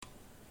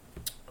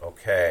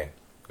Okay,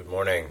 good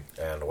morning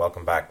and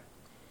welcome back.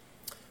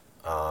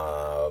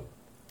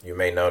 You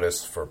may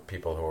notice, for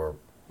people who are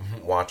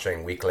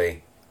watching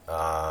weekly,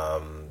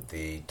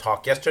 the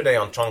talk yesterday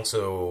on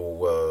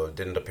Chongsu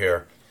didn't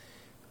appear.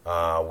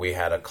 We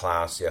had a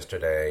class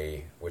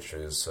yesterday, which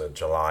is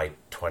July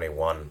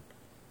 21,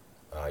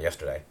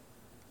 yesterday.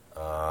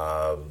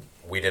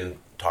 We didn't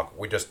talk,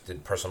 we just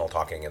did personal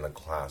talking in the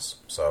class.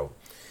 So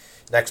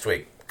next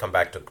week, come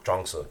back to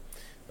Chongsu.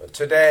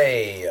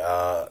 Today,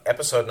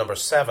 episode number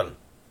 7,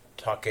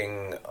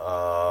 talking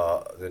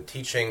the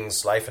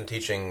teachings, life and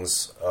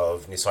teachings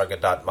of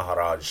Nisargadatta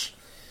Maharaj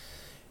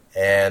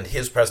and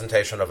his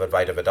presentation of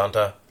Advaita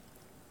Vedanta.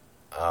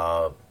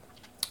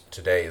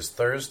 Today is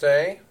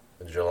Thursday,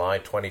 July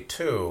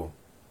 22,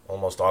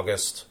 almost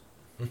August,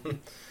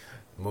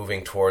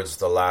 moving towards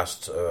the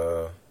last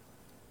third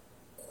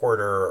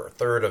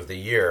of the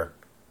year.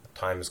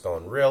 Time is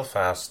going real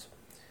fast,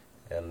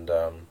 and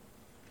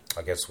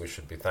I guess we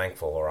should be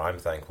thankful, or I'm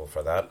thankful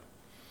for that.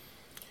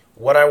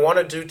 What I want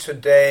to do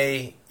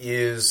today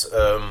is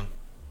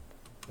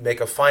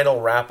make a final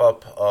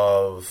wrap-up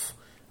of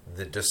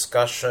the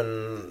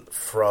discussion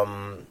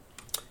from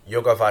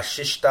Yoga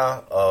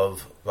Vasishta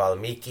of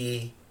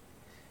Valmiki,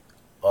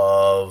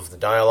 of the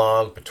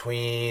dialogue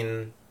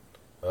between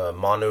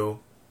Manu,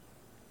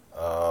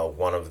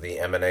 one of the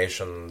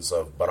emanations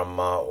of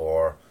Brahma,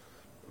 or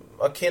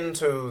akin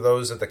to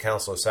those at the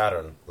Council of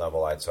Saturn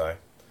level, I'd say,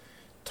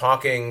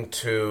 talking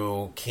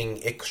to King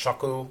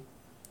Ikshaku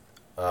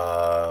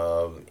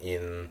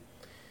in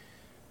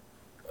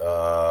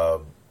a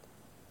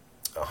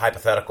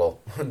hypothetical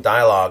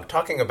dialogue,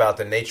 talking about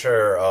the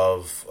nature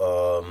of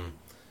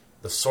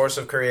the source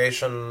of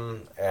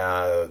creation,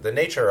 the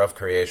nature of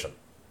creation.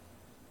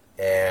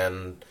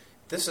 And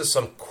this is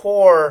some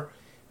core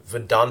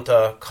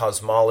Vedanta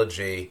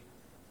cosmology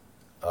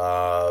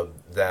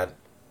that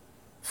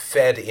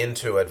fed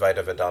into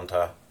Advaita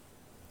Vedanta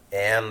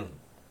and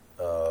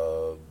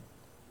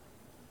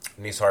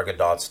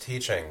Nisargadatta's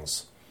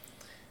teachings.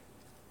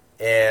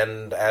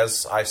 And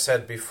as I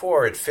said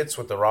before, it fits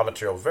with the raw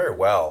material very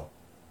well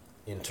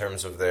in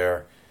terms of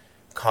their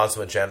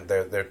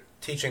their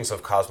teachings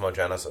of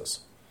cosmogenesis.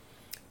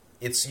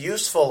 It's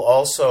useful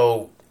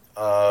also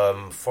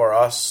for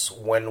us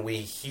when we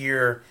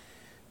hear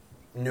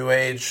New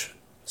Age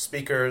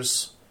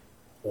speakers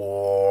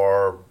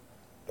or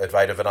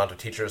Advaita Vedanta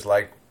teachers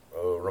like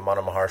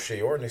Ramana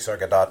Maharshi or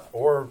Nisargadatta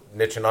or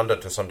Nityananda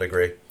to some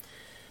degree,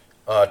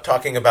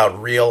 talking about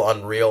real,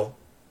 unreal,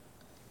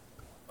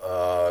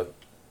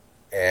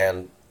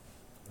 and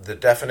the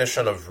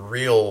definition of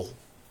real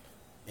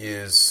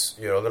is,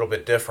 a little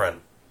bit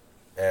different,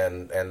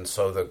 and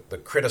so the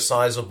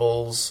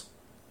criticizables,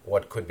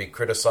 what could be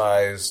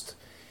criticized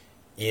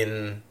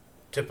in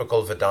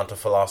typical Vedanta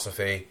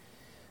philosophy,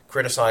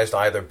 criticized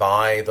either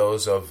by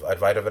those of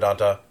Advaita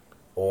Vedanta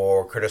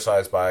or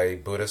criticized by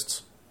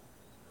Buddhists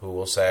who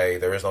will say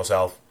there is no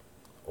self,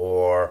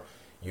 or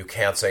you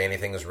can't say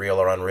anything is real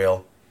or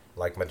unreal,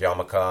 like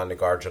Madhyamaka,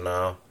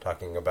 Nagarjuna,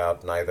 talking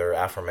about neither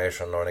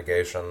affirmation nor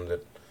negation,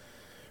 that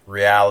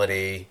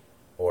reality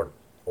or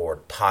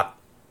tat,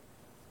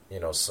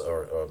 or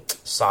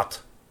sat,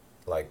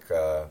 like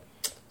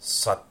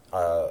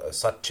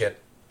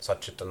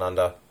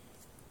Satchitananda,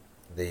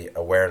 the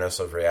awareness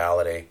of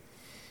reality,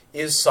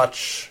 is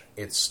such,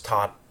 it's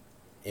tat,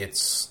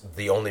 it's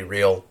the only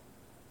real,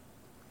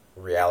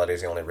 reality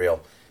is the only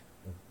real.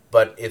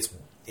 But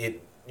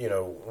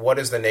what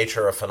is the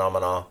nature of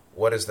phenomena?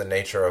 What is the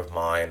nature of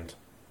mind?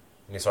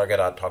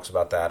 Nisargadatta talks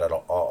about that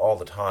all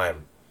the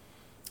time.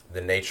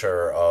 The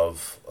nature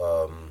of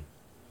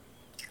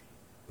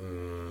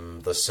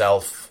the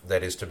self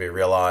that is to be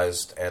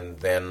realized, and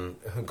then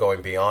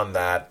going beyond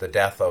that, the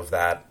death of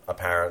that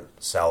apparent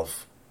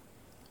self.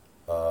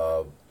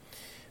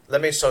 Let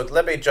me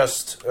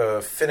just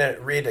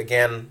read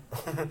again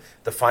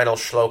the final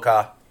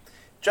shloka,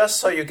 just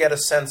so you get a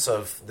sense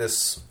of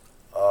this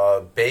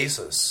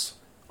basis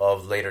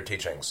of later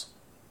teachings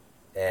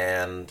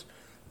and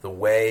the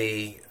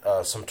way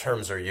some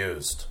terms are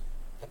used.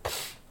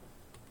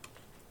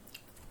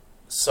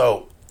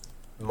 So,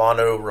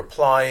 Manu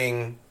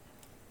replying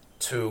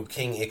to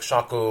King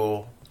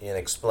Ikshaku in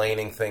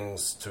explaining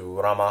things to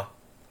Rama,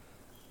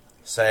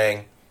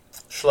 saying,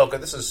 shloka,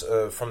 this is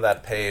from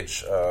that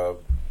page,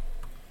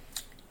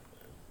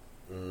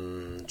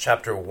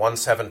 chapter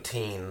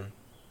 117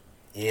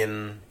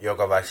 in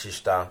Yoga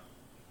Vasishta.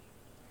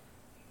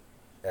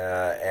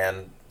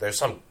 And there's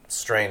some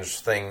strange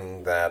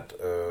thing that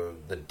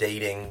the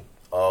dating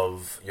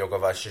of Yoga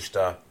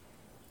Vasishta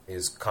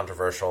is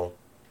controversial.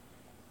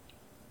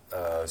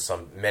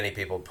 Many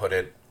people put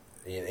it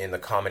in the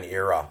common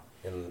era,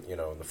 in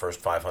the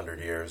first 500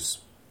 years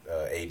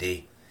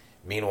AD.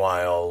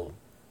 Meanwhile,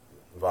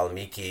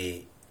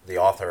 Valmiki, the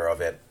author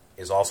of it,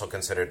 is also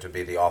considered to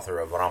be the author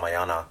of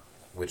Ramayana,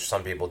 which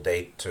some people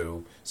date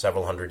to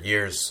several hundred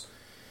years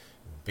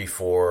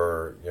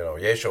before,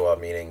 Yeshua,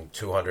 meaning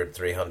 200,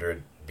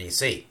 300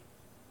 BC.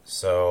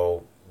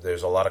 So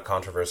there's a lot of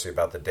controversy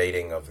about the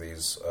dating of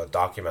these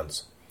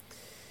documents.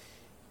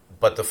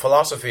 But the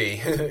philosophy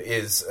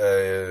is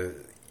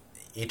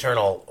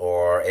eternal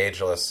or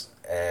ageless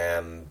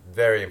and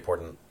very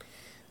important.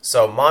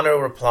 So Manu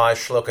replies,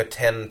 Shloka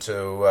 10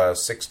 to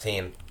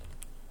 16,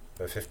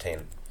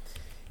 15.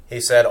 He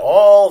said,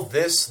 all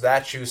this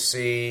that you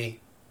see,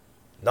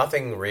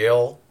 nothing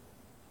real,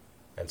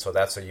 and so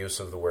that's a use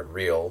of the word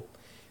real,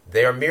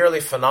 they are merely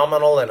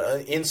phenomenal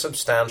and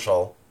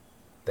insubstantial.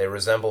 They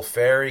resemble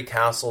fairy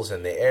castles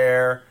in the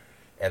air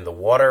and the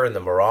water in the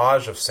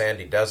mirage of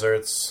sandy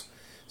deserts.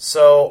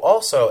 So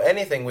also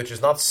anything which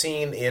is not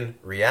seen in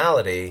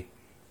reality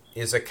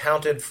is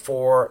accounted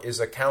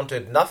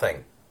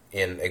nothing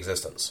in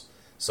existence.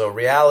 So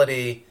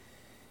reality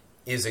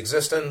is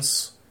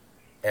existence,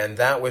 and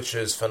that which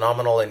is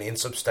phenomenal and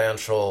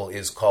insubstantial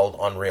is called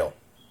unreal.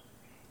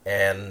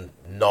 And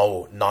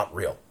no, not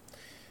real.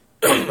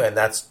 And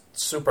that's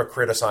super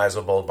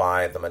criticizable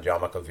by the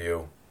Madhyamaka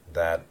view,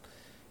 that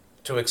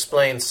to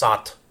explain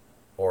sat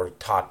or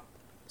tat,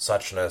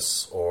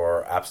 suchness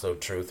or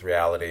absolute truth,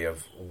 reality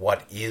of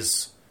what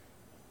is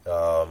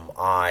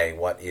I,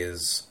 what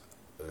is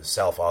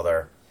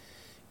self-other,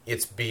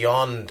 it's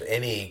beyond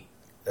any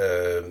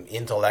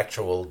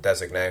intellectual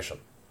designation.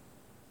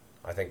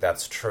 I think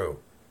that's true.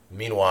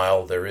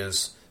 Meanwhile, there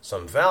is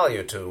some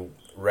value to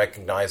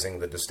recognizing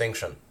the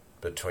distinction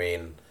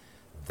between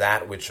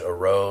that which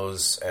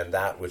arose and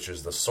that which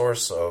is the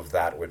source of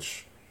that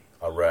which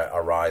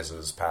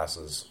arises,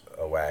 passes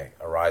away,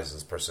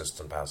 arises, persists,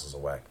 and passes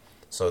away.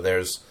 So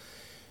there's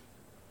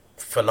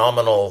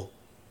phenomenal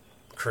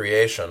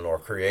creation, or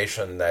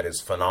creation that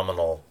is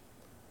phenomenal,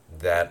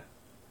 that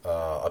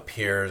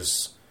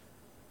appears,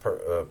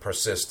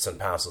 persists, and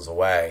passes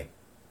away.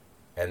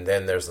 And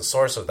then there's the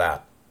source of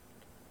that.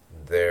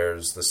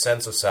 There's the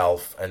sense of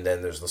self, and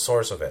then there's the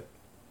source of it.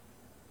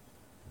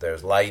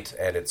 There's light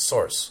and its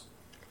source.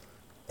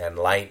 And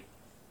light,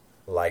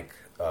 like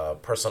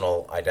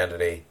personal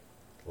identity,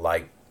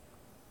 like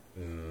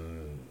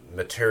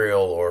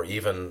material or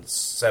even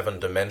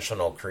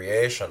seven-dimensional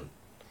creation,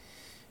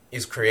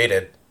 is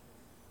created,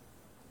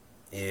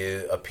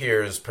 it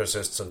appears,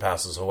 persists, and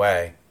passes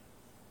away.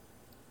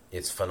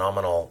 It's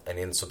phenomenal and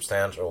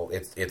insubstantial.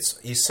 It's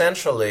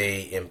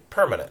essentially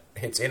impermanent.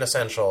 It's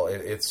inessential.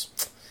 It's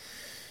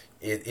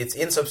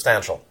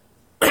insubstantial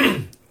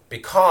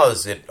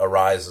because it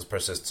arises,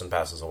 persists, and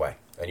passes away.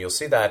 And you'll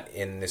see that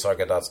in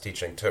Nisargadatta's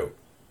teaching too.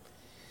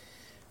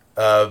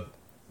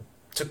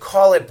 To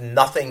call it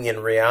nothing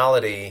in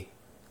reality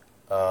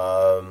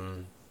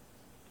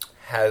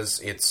has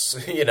its,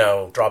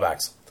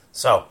 drawbacks.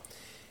 So,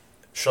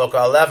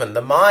 Shloka 11,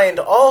 the mind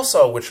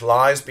also, which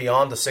lies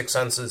beyond the six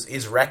senses,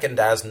 is reckoned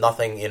as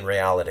nothing in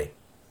reality.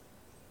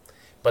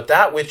 But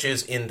that which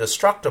is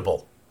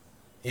indestructible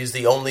is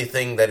the only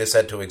thing that is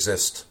said to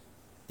exist,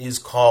 is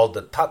called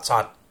the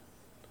Tat-Sat,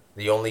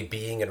 the only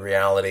being in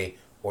reality,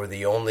 or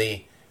the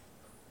only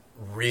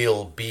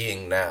real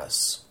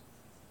beingness,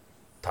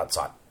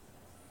 Tat-Sat,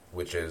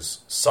 which is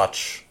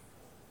such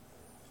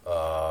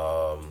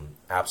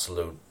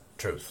absolute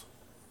truth.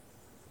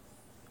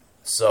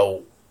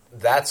 So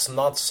that's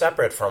not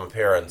separate from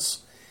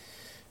appearance,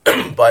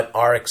 but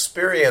our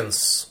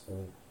experience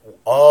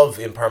of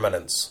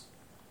impermanence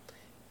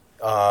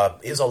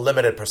is a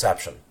limited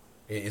perception,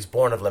 is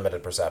born of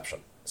limited perception.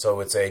 So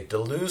it's an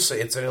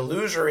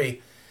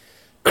illusory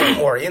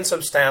or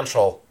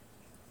insubstantial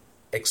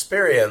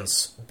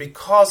experience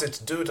because it's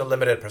due to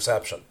limited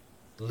perception,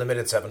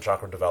 limited seven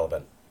chakra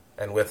development.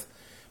 And with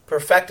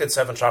perfected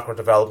seven chakra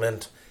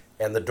development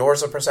and the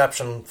doors of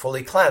perception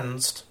fully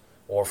cleansed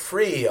or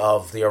free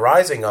of the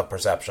arising of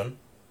perception,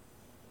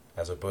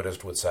 as a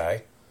Buddhist would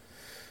say,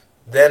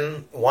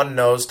 then one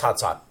knows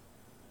Tat-Sat,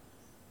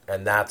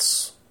 and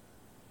that's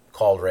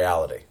called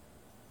reality.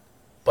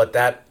 But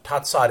that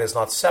Tat-Sat is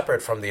not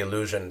separate from the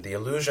illusion. The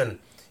illusion,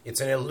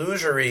 it's an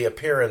illusory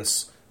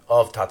appearance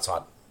of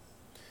Tat-Sat.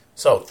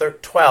 So,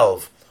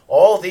 12,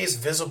 all these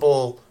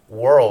visible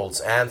worlds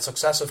and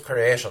successive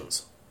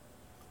creations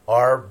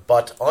are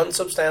but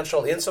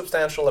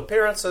insubstantial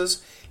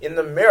appearances in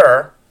the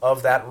mirror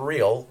of that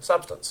real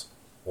substance,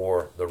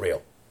 or the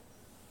real.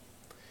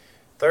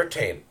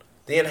 13,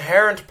 the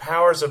inherent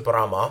powers of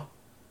Brahma,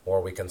 or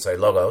we can say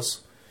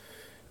Logos,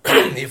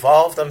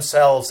 evolve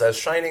themselves as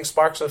shining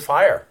sparks of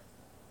fire.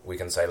 We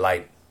can say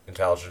light,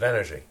 intelligent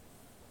energy,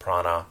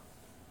 prana,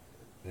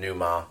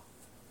 pneuma,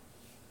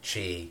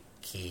 chi,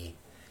 ki.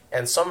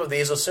 And some of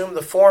these assume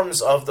the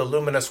forms of the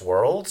luminous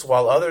worlds,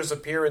 while others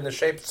appear in the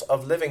shapes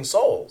of living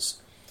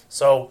souls.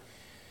 So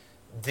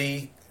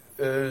the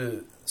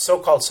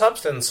so-called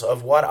substance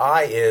of what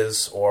I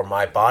is, or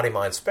my body,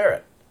 mind,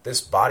 spirit,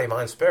 this body,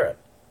 mind, spirit,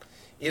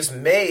 is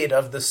made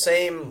of the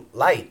same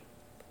light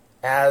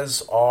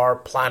as are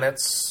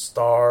planets,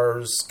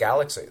 stars,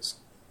 galaxies,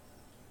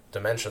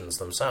 dimensions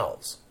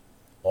themselves,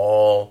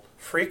 all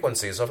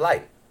frequencies of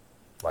light,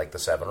 like the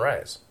seven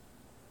rays.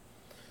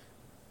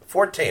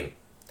 14.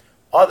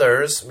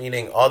 Others,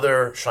 meaning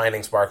other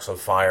shining sparks of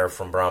fire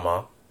from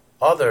Brahma,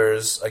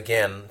 others,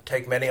 again,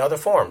 take many other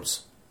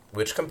forms,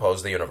 which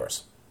compose the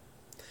universe.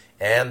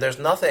 And there's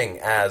nothing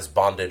as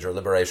bondage or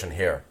liberation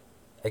here.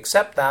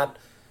 Accept that,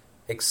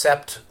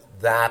 accept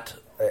that,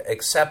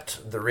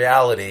 accept the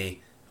reality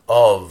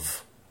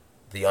of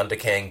the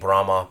undecaying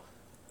Brahma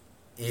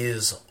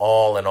is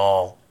all in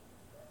all.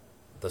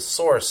 The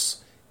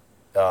source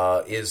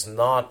is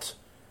not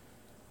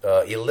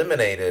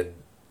eliminated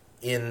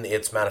in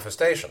its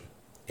manifestation.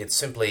 It's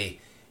simply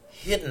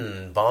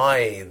hidden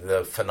by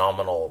the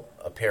phenomenal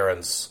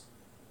appearance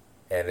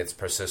and its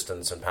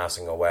persistence and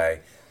passing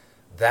away.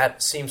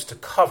 That seems to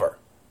cover,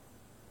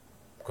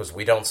 because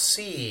we don't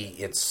see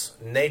its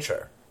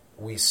nature.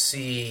 We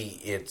see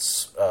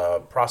its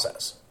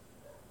process.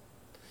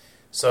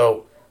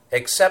 So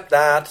accept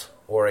that,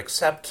 or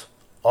accept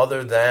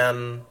other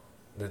than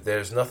that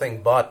there's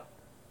nothing but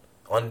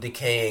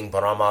undecaying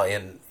Brahma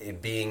in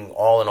being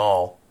all in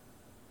all,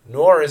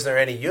 nor is there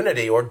any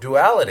unity or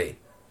duality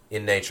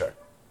in nature.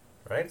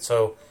 Right?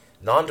 So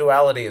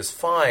non-duality is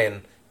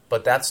fine,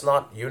 but that's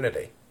not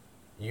unity.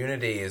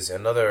 Unity is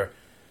another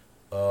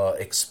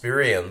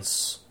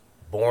experience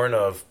born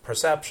of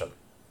perception.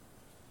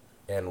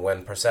 And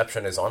when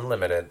perception is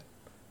unlimited,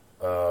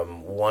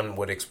 one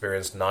would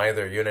experience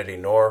neither unity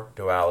nor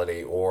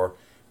duality, or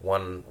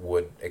one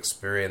would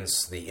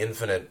experience the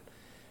infinite,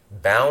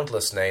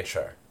 boundless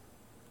nature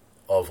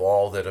of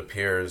all that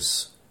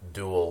appears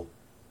dual,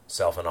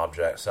 self and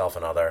object, self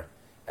and other,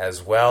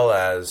 as well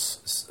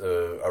as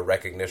a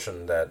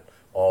recognition that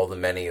all the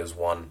many is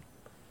one.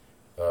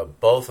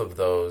 Both of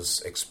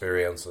those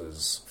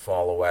experiences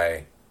fall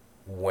away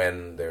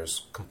when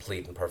there's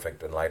complete and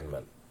perfect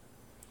enlightenment.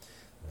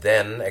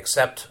 Then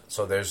accept,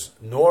 so there's,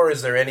 nor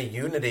is there any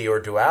unity or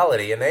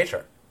duality in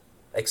nature,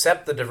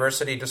 except the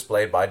diversity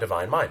displayed by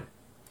divine mind,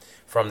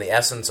 from the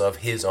essence of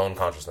his own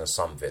consciousness,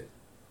 samvid.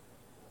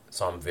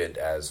 Samvid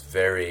as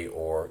very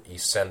or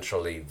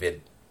essentially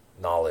vid,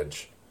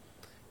 knowledge,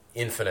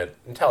 infinite,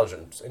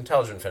 intelligent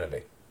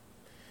infinity.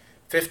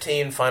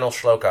 15, final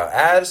shloka.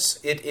 As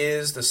it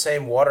is the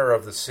same water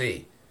of the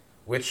sea,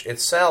 which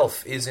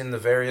itself is in the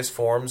various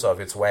forms of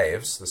its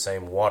waves, the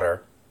same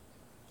water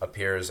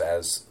appears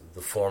as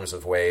the forms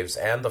of waves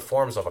and the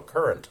forms of a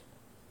current,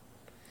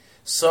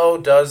 so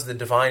does the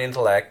divine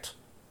intellect,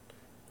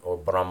 or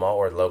Brahma,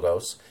 or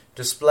Logos,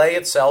 display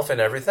itself in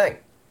everything.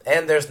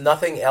 And there's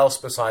nothing else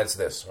besides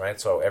this, right?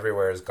 So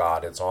everywhere is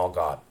God. It's all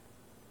God.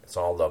 It's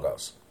all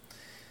Logos.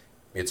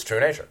 It's true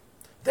nature.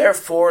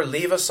 Therefore,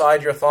 leave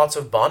aside your thoughts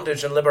of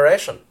bondage and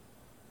liberation,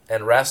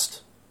 and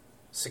rest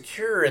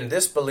secure in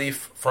this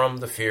belief from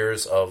the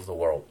fears of the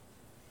world.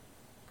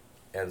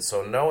 And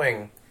so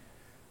knowing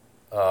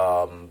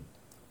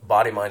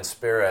body, mind,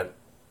 spirit,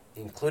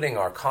 including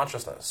our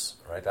consciousness,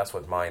 right? That's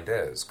what mind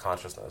is,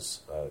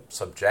 consciousness,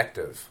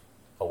 subjective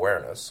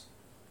awareness,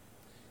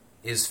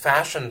 is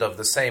fashioned of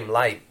the same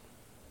light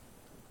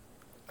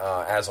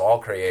as all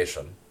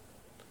creation,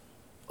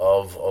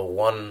 of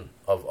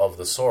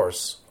the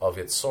source, of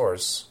its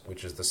source,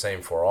 which is the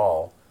same for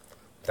all.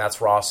 That's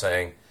Ra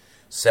saying,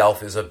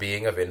 self is a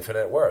being of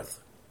infinite worth.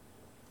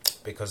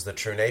 Because the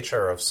true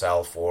nature of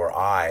self, or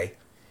I,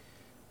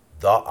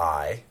 the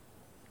I,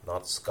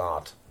 not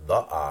Scott,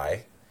 the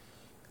I,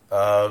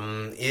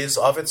 is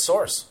of its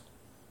source.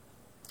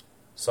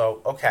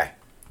 So, okay.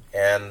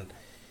 And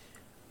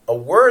a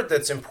word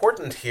that's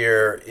important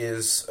here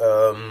is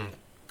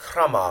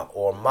krama,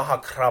 or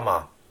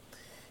mahakrama.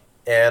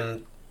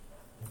 And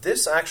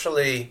this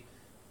actually,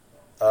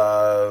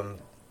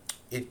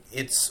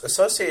 it's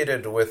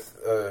associated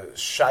with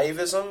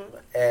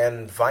Shaivism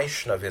and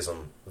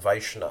Vaishnavism,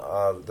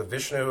 the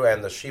Vishnu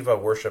and the Shiva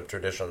worship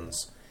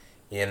traditions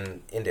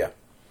in India.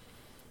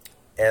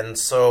 And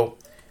so,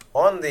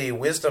 on the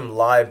Wisdom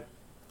Library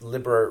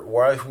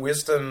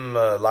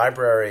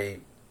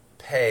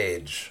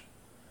page,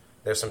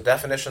 there's some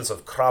definitions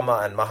of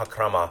krama and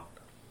mahakrama.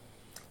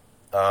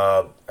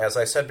 As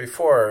I said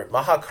before,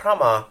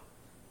 mahakrama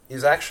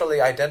is actually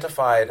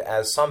identified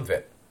as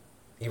samvit,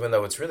 even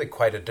though it's really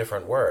quite a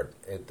different word.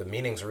 The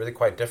meanings are really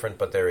quite different,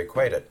 but they're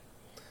equated.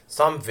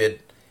 Samvid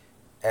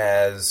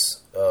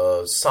as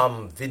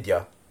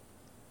samvidya,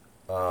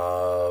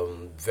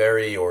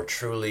 very or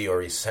truly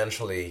or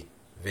essentially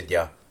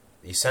vidya,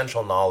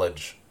 essential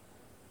knowledge.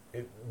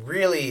 It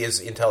really is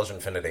intelligent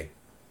infinity,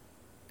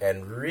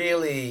 and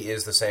really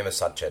is the same as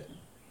Satchit,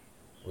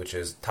 which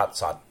is Tat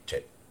Sat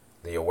Chit,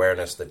 the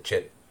awareness that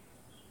Chit,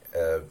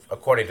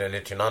 according to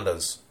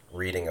Nityananda's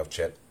reading of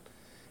Chit,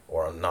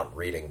 or not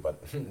reading,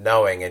 but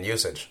knowing and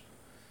usage,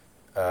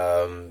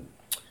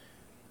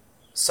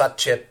 Sat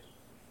Chit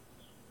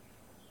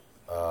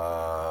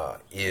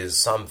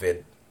is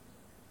Samvid,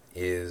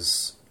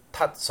 is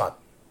Tat Sat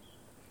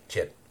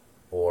Chit,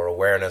 or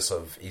awareness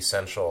of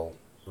essential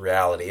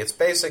reality. It's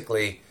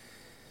basically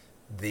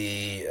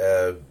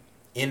the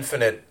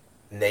infinite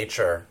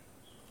nature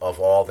of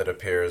all that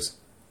appears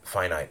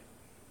finite.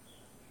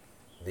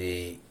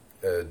 The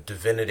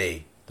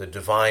divinity, the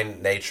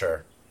divine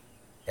nature,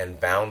 and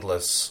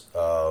boundless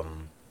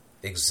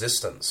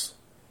existence,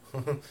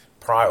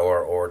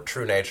 or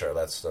true nature,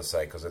 let's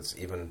say, because it's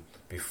even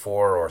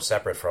before or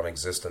separate from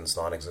existence,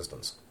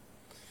 non-existence.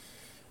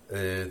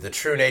 The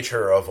true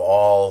nature of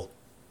all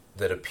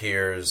that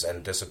appears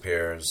and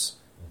disappears,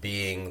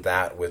 being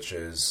that which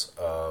is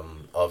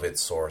of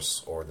its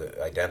source or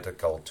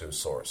identical to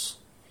source.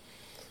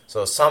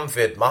 So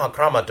Samvid,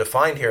 Mahakrama,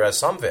 defined here as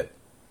Samvid,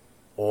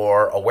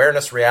 or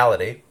awareness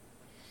reality,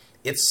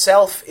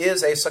 itself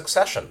is a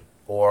succession,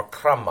 or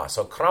krama.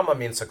 So krama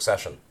means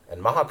succession,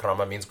 and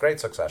Mahakrama means great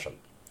succession.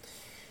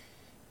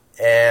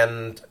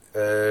 And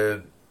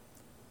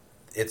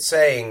it's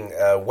saying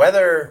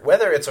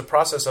whether it's a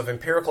process of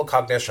empirical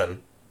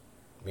cognition,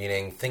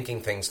 meaning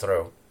thinking things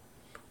through,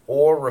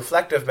 or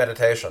reflective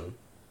meditation,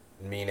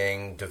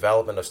 meaning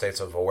development of states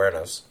of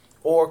awareness,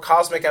 or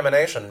cosmic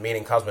emanation,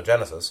 meaning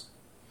cosmogenesis,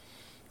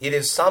 it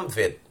is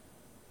Samvid,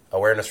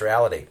 awareness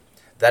reality,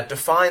 that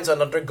defines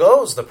and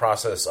undergoes the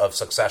process of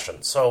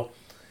succession. So,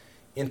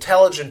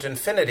 intelligent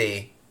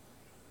infinity,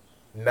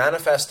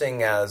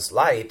 manifesting as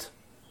light,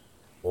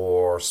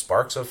 or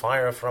sparks of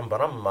fire from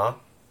Brahma,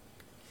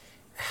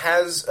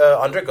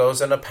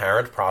 undergoes an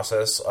apparent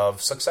process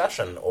of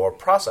succession, or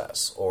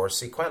process, or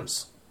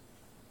sequence.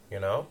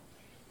 From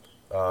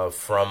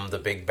the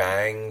Big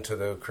Bang to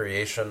the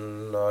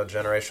creation,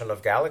 generation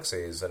of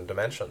galaxies and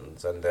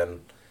dimensions, and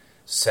then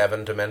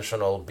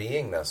 7-dimensional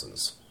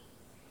beingnesses.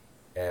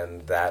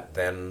 And that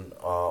then,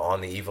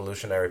 on the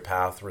evolutionary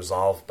path,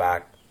 resolve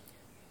back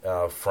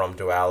from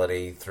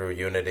duality through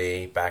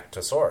unity back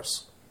to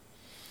source.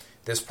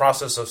 This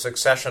process of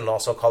succession,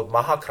 also called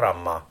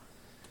Mahakrama.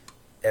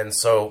 And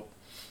so,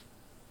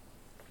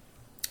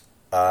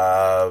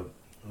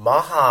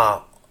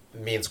 Maha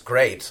means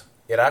great.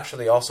 It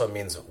actually also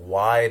means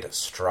wide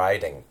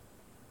striding,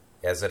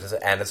 and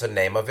it's a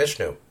name of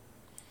Vishnu.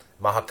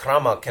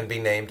 Mahakrama can be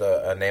named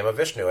a name of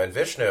Vishnu, and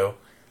Vishnu,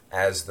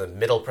 as the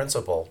middle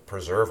principle,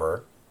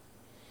 preserver,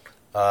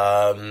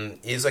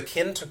 is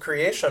akin to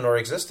creation or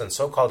existence,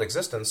 so-called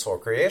existence or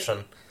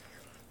creation,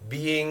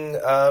 being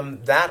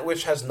that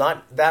which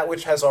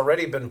has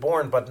already been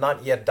born but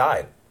not yet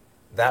died,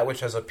 that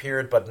which has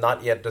appeared but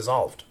not yet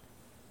dissolved.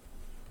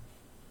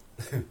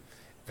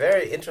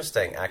 Very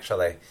interesting,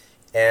 actually.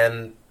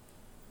 And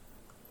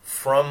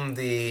from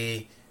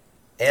the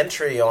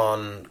entry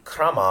on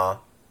Krama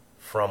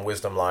from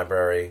Wisdom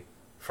Library,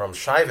 from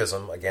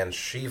Shaivism, again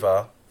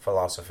Shiva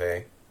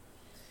philosophy,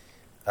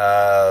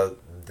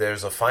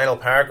 there's a final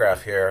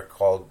paragraph here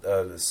called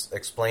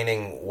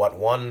explaining what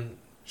one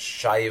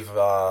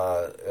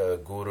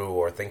Shaiva guru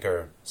or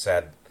thinker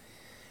said.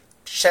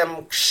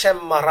 Shem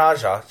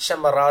Maharaja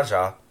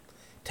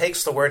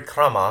takes the word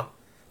Krama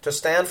to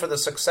stand for the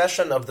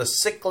succession of the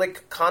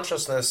cyclic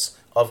consciousness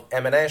of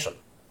emanation.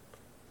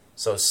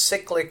 So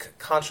cyclic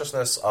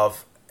consciousness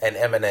of an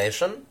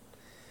emanation,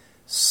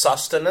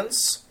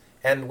 sustenance,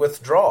 and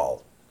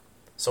withdrawal.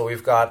 So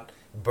we've got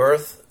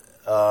birth,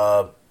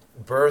 old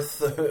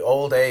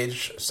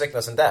age,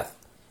 sickness, and death,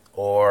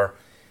 or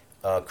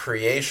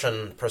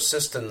creation,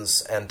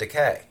 persistence, and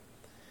decay.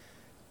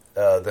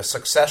 The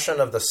succession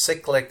of the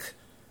cyclic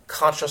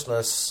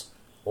consciousness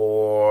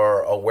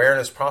or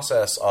awareness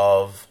process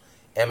of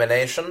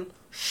emanation,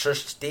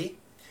 shrishti,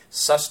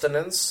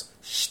 sustenance,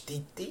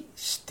 sthiti,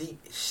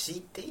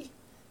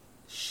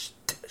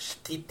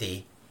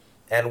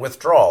 and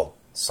withdrawal,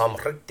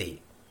 samhriti.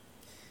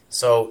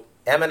 So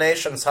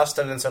emanation,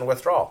 sustenance, and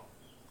withdrawal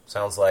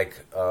sounds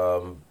like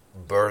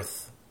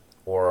birth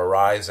or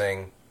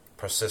arising,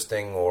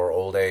 persisting or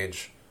old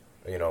age,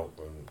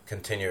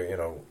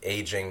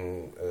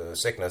 aging,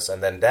 sickness,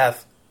 and then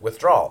death,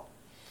 withdrawal.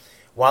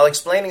 While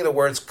explaining the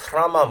words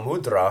krama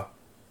mudra,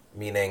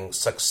 meaning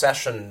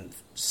succession,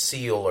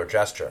 seal, or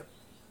gesture,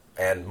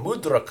 and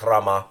mudra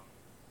krama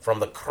from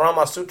the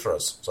Krama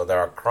Sutras. So there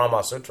are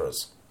Krama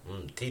Sutras,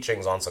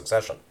 teachings on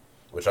succession,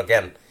 which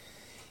again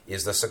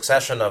is the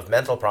succession of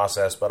mental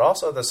process, but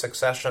also the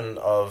succession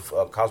of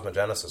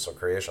cosmogenesis or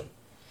creation.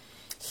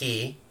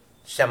 He,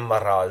 Shem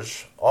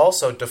Maharaj,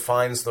 also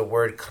defines the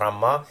word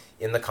Krama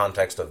in the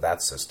context of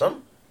that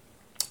system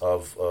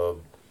of,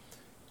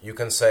 you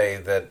can say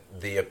that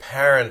the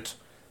apparent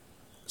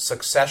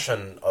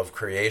succession of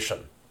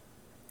creation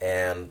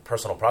and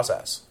personal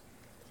process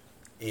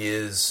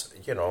is,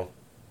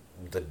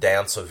 the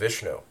dance of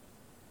Vishnu,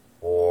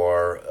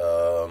 or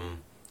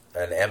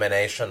an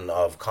emanation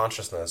of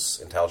consciousness,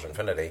 intelligent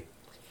infinity,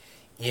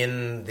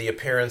 in the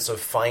appearance of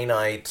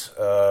finite,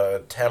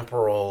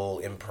 temporal,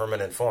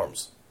 impermanent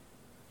forms.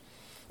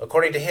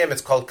 According to him,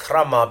 it's called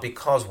Krama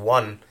because,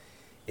 one,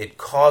 it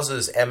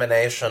causes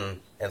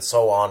emanation and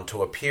so on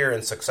to appear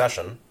in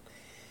succession,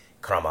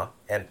 Krama,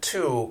 and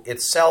two,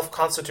 itself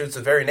constitutes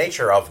the very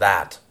nature of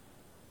that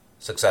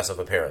successive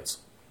appearance.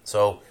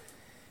 So,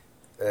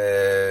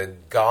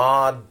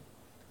 God,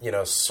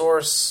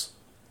 source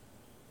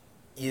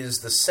is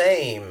the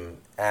same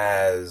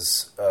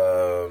as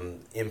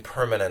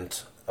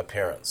impermanent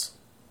appearance.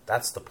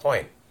 That's the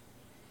point.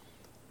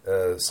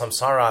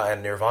 Samsara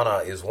and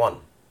nirvana is one.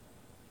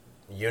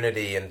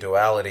 Unity and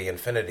duality,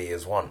 infinity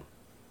is one.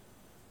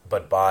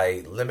 But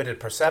by limited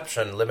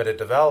perception, limited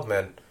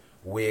development,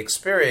 we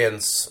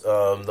experience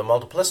the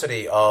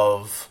multiplicity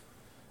of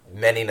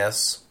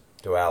manyness,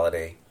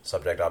 duality,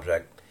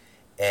 subject-object,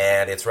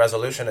 and its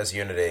resolution as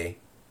unity,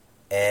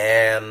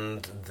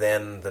 and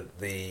then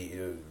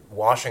the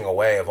washing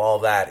away of all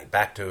that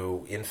back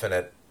to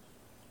infinite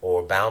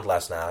or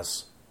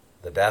boundlessness,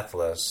 the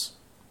deathless,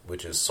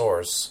 which is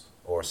source,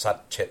 or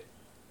Sat Chit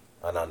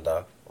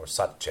Ananda, or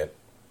Sat Chit,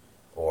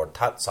 or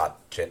Tat Sat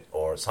Chit,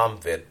 or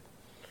Samvid.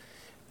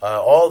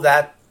 All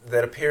that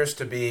appears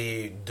to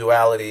be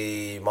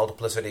duality,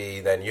 multiplicity,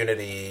 then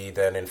unity,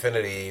 then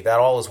infinity, that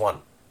all is one.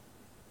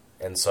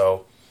 And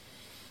so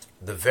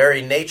the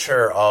very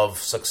nature of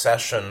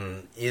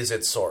succession is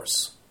its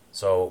source.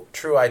 So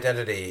true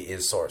identity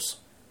is source.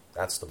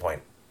 That's the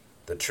point.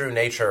 The true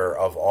nature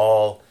of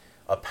all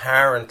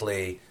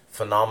apparently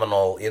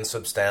phenomenal,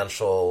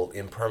 insubstantial,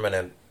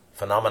 impermanent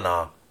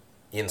phenomena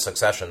in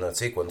succession, a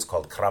sequence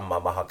called Kramma,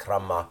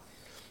 Mahakramma,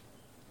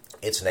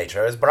 its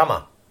nature is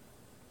Brahma.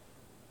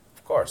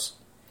 Of course.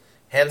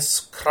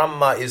 Hence,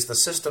 Kramma is the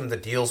system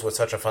that deals with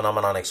such a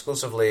phenomenon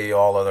exclusively,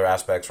 all other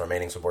aspects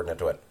remaining subordinate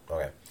to it.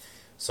 Okay.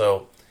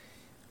 So,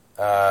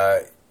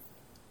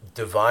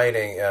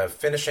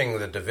 finishing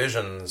the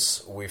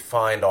divisions, we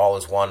find all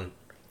is one,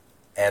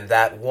 and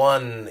that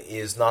one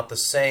is not the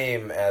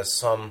same as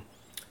some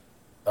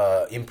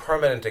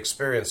impermanent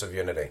experience of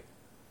unity.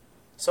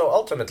 So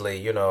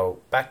ultimately,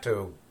 back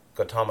to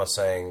Gautama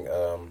saying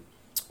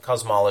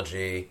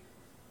cosmology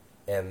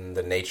and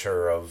the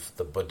nature of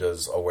the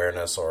Buddha's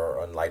awareness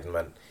or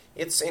enlightenment,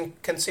 it's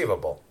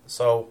inconceivable.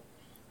 So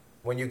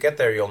when you get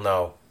there, you'll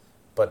know.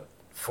 But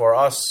for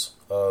us,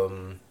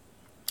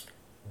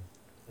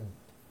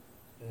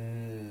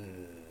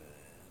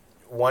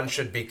 one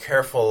should be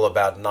careful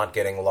about not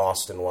getting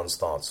lost in one's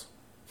thoughts,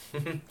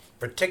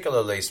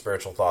 particularly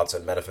spiritual thoughts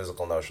and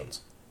metaphysical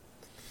notions.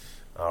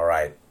 All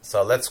right,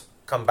 so let's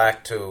come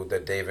back to the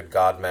David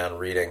Godman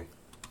reading.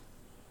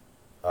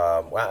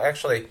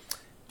 Actually,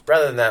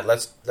 rather than that,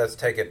 let's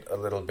take it a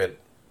little bit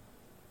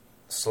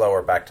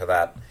slower back to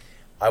that.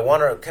 I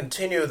want to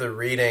continue the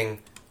reading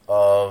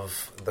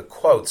of the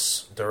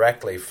quotes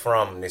directly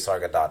from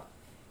Nisargadatta.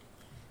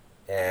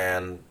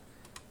 And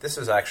this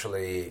is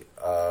actually,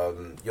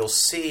 you'll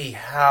see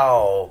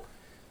how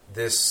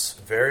this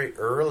very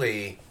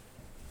early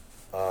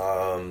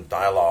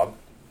dialogue,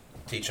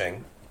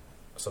 teaching,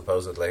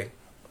 supposedly,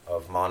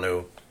 of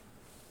Manu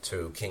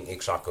to King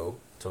Ikshaku,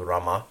 to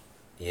Rama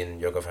in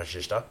Yoga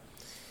Vasishta,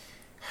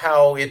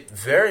 how it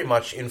very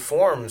much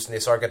informs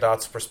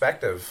Nisargadatta's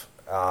perspective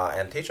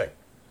and teaching.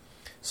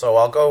 So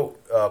I'll go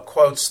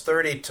quotes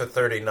 30 to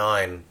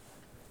 39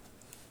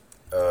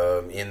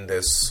 in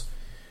this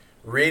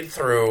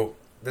read-through.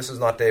 This is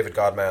not David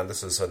Godman.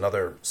 This is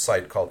another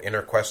site called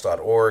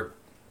innerquest.org.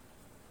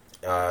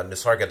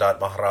 Nisargadatta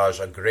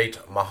Maharaj, a great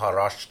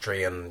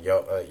Maharashtrian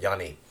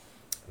Jnani.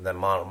 And then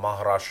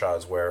Maharashtra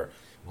is where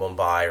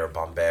Mumbai or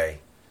Bombay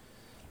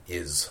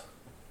is.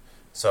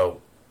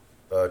 So,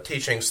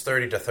 teachings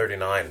 30 to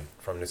 39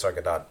 from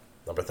Nisargadatta.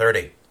 Number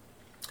 30.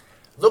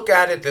 Look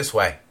at it this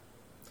way.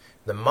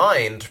 The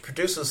mind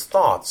produces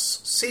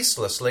thoughts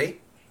ceaselessly,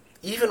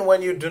 even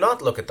when you do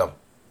not look at them.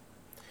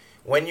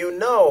 When you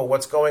know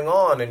what's going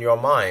on in your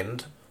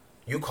mind,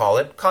 you call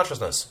it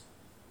consciousness.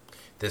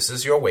 This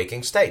is your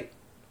waking state.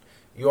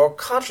 Your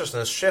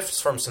consciousness shifts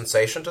from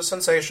sensation to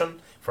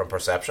sensation, from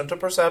perception to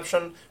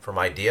perception, from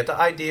idea to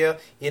idea,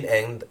 in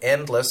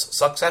endless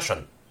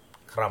succession.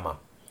 Krama.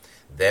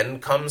 Then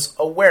comes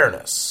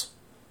awareness,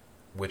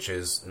 which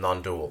is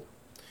non-dual.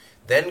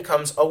 Then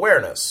comes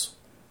awareness,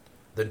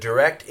 the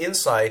direct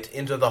insight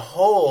into the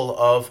whole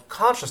of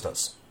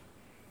consciousness,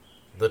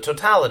 the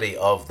totality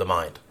of the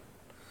mind.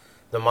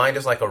 The mind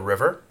is like a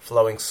river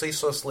flowing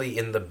ceaselessly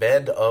in the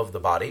bed of the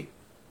body.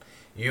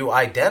 You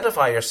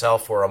identify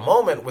yourself for a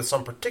moment with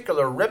some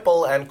particular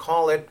ripple and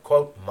call it,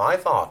 quote, my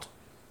thought.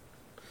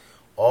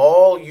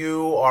 All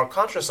you are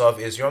conscious of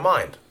is your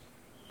mind.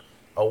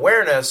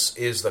 Awareness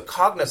is the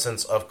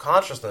cognizance of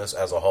consciousness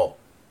as a whole.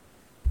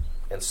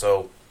 And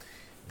so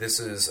this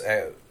is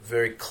a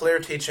very clear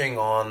teaching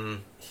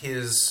on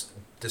his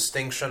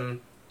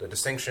distinction, the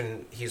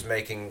distinction he's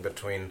making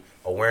between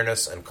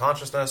awareness and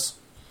consciousness.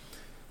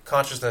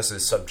 Consciousness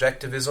is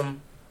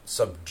subjectivism,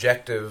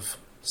 subjective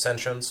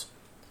sentience.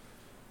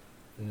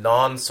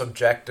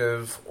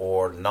 Non-subjective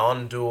or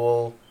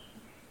non-dual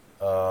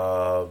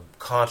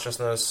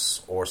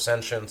consciousness or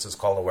sentience is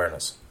called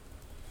awareness.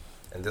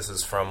 And this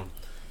is from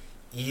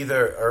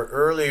either or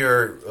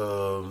earlier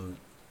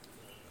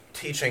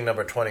teaching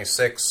number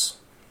 26,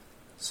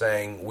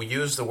 saying we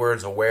use the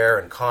words aware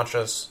and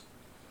conscious.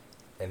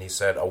 And he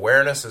said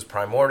awareness is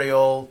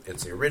primordial,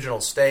 it's the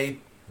original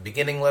state,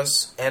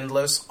 beginningless,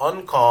 endless,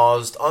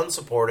 uncaused,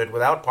 unsupported,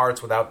 without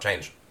parts, without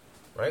change.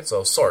 Right?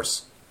 So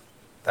source.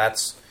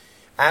 That's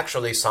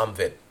actually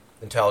Samvid,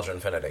 intelligent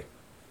infinity.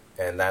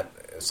 And that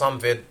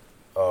Samvid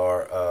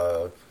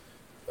or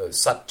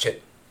Sat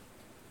Chit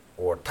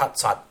or Tat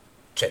Sat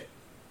Chit.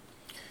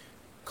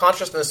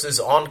 Consciousness is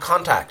on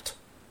contact,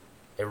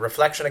 a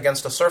reflection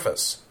against a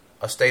surface,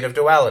 a state of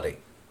duality.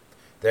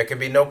 There can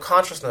be no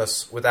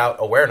consciousness without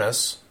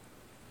awareness,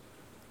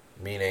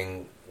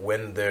 meaning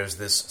when there's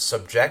this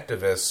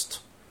subjectivist,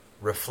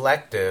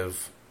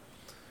 reflective,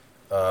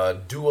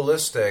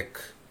 dualistic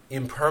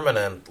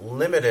impermanent,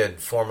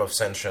 limited form of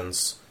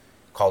sentience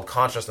called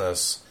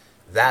consciousness,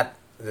 that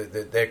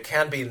there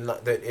can be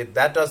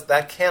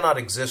that cannot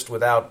exist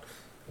without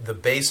the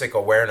basic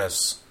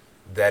awareness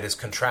that is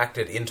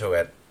contracted into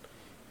it.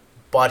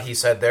 But he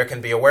said there can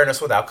be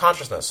awareness without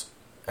consciousness,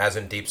 as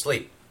in deep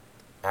sleep,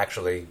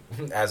 actually,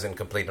 as in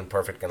complete and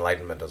perfect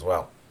enlightenment as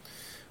well.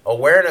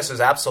 Awareness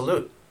is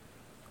absolute.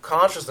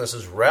 Consciousness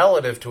is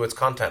relative to its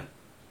content.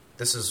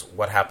 This is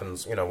what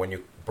happens, when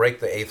you break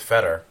the eighth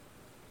fetter,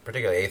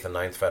 particularly eighth and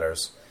ninth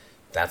fetters.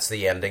 That's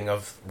the ending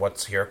of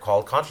what's here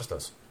called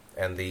consciousness,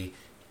 and the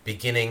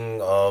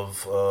beginning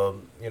of,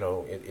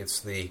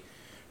 it's the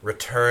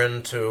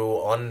return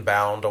to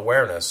unbound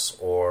awareness,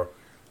 or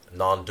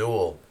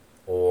non-dual,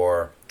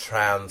 or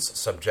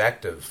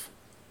trans-subjective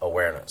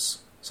awareness.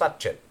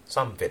 Satchit,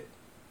 samvit.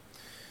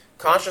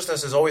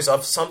 Consciousness is always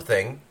of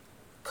something.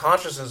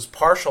 Consciousness is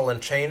partial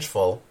and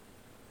changeful.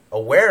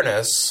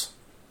 Awareness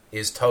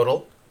is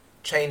total,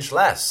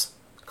 changeless,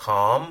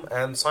 calm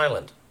and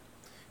silent,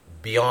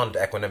 beyond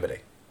equanimity,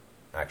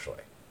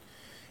 actually.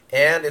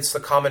 And it's the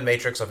common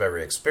matrix of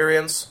every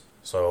experience.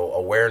 So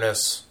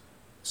awareness,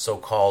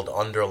 so-called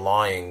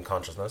underlying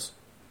consciousness,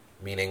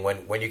 meaning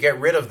when you get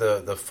rid of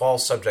the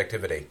false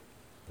subjectivity,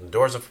 the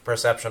doors of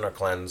perception are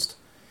cleansed,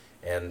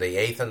 and the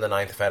eighth and the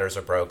ninth fetters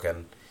are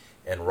broken,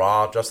 and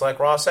Ra, just like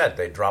Ra said,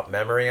 they drop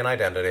memory and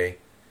identity,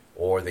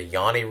 or the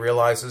Jnani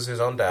realizes his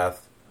own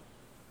death,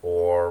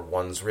 or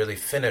one's really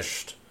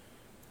finished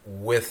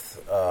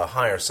with a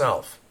higher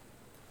self,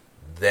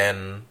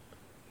 then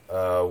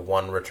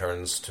one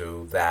returns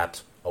to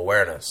that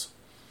awareness.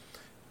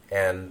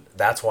 And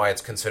that's why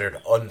it's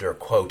considered under,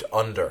 quote,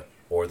 under,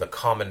 or the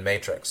common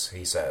matrix,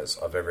 he says,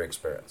 of every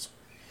experience.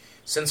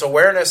 Since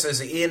awareness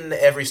is in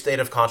every state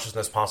of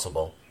consciousness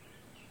possible,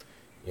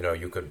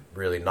 you could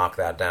really knock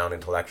that down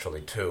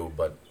intellectually too,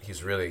 but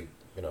he's really,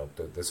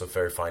 this is a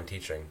very fine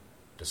teaching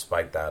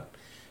despite that.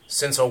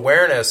 Since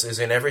awareness is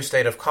in every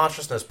state of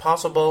consciousness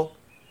possible,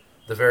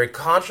 the very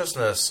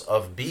consciousness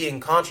of being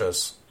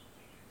conscious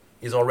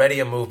is already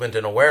a movement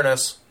in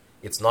awareness.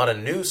 It's not a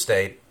new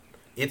state.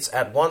 It's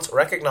at once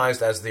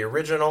recognized as the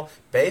original,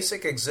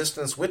 basic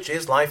existence, which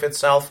is life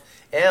itself,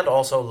 and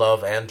also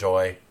love and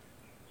joy,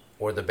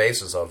 or the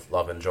basis of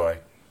love and joy.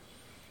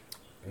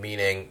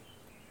 Meaning,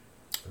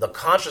 the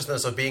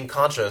consciousness of being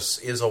conscious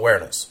is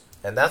awareness.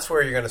 And that's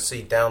where you're going to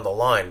see down the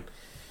line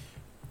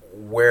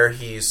where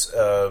he's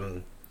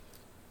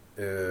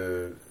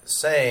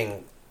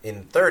saying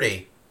in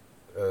 30,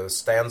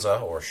 stanza,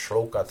 or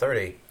shloka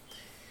 30,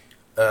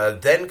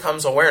 then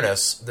comes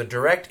awareness, the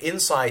direct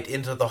insight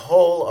into the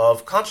whole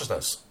of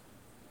consciousness.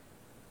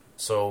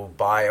 So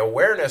by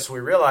awareness we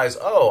realize,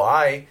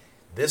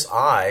 this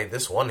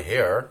one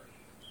here,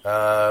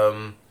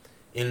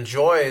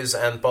 enjoys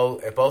and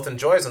both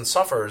enjoys and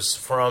suffers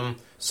from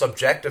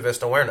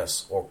subjectivist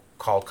awareness, or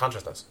called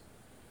consciousness,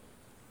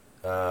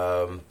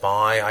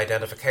 by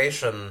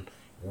identification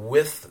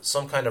with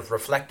some kind of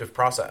reflective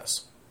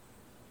process.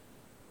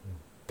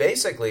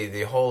 Basically,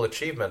 the whole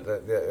achievement,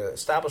 the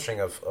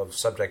establishing of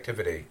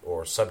subjectivity,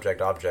 or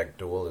subject-object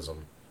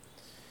dualism,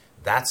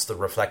 that's the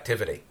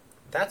reflectivity.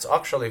 That's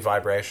actually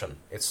vibration.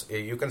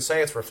 You can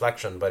say it's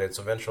reflection, but it's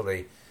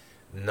eventually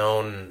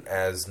known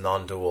as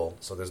non-dual.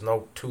 So there's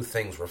no two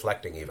things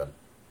reflecting even.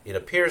 It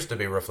appears to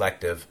be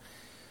reflective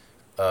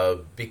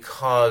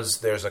because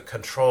there's a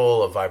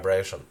control of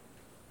vibration.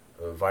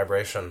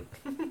 Vibration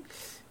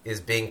is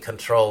being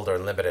controlled or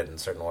limited in a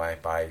certain way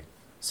by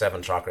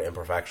seven chakra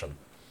imperfection.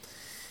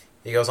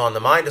 He goes on, the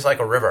mind is like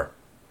a river,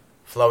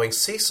 flowing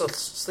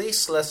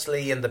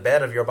ceaselessly in the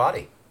bed of your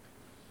body.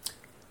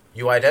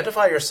 You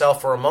identify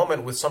yourself for a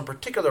moment with some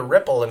particular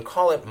ripple and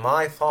call it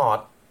my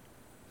thought.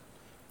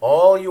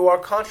 All you are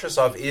conscious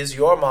of is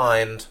your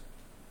mind.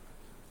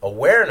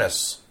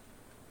 Awareness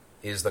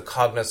is the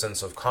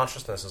cognizance of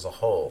consciousness as a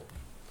whole.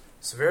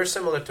 It's very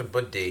similar to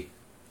buddhi,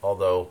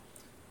 although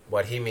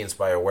what he means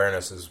by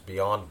awareness is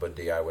beyond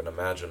buddhi, I would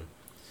imagine.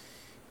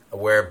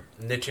 Where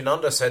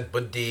Nityananda said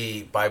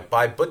buddhi, by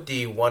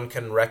buddhi one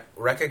can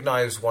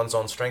recognize one's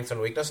own strengths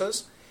and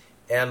weaknesses,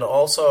 and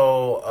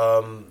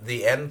also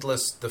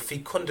the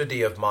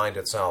fecundity of mind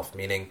itself,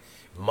 meaning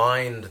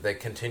mind that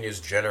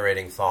continues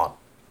generating thought,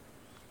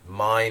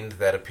 mind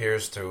that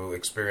appears to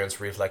experience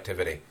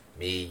reflectivity,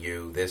 me,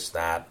 you, this,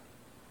 that,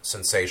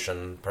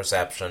 sensation,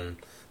 perception,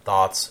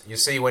 thoughts. You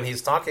see, when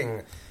he's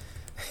talking,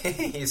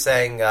 he's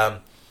saying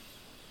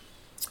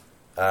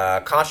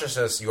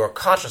consciousness, your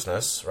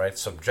consciousness, right,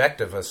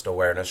 subjectivist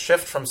awareness,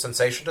 shift from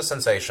sensation to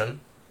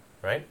sensation,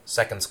 right,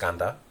 second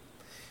skanda,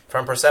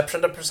 from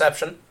perception to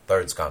perception,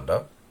 third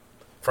skanda,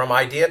 from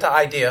idea to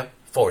idea,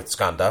 fourth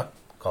skanda,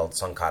 called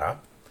sankhara,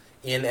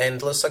 in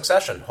endless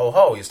succession.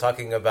 He's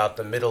talking about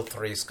the middle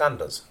three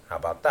skandhas. How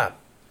about that?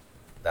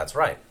 That's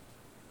right.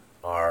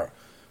 Our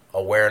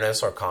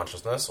awareness or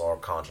consciousness,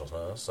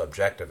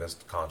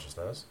 subjectivist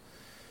consciousness,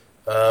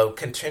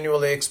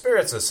 continually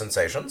experiences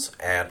sensations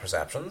and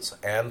perceptions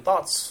and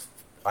thoughts,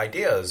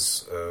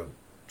 ideas,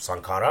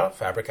 sankhara,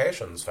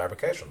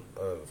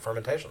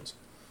 fermentations.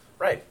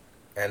 Right.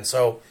 And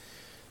so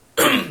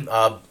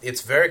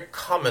it's very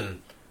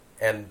common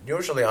and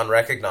usually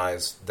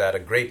unrecognized that a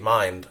great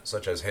mind,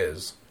 such as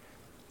his,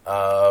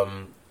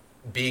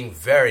 being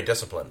very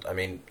disciplined. I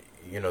mean,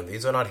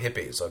 these are not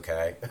hippies,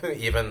 okay?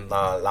 Even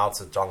Lao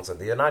Tzu, Zhuangzi,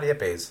 they are not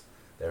hippies.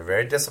 They're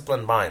very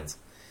disciplined minds.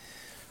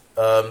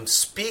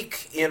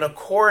 Speak in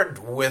accord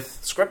with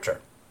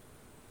Scripture.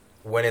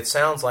 When it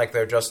sounds like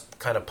they're just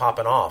kind of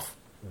popping off,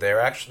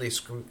 they're actually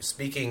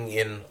speaking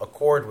in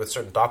accord with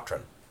certain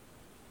doctrine,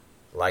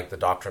 like the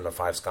doctrine of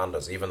five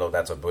skandhas, even though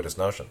that's a Buddhist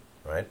notion,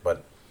 right?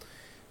 But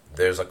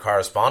there's a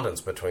correspondence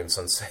between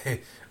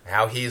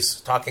how he's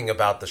talking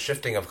about the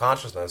shifting of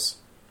consciousness,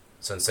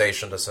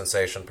 sensation to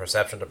sensation,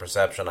 perception to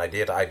perception,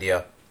 idea to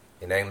idea,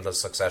 in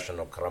endless succession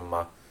of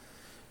karma,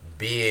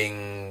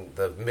 being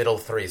the middle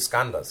three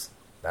skandhas.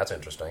 That's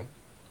interesting.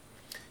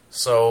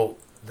 So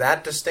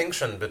that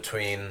distinction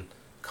between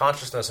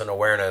consciousness and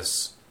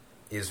awareness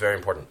is very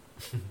important.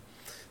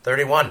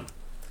 31.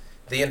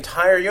 The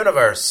entire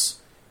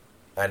universe,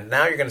 and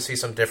now you're going to see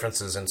some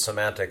differences in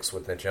semantics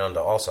with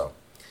Nityananda also.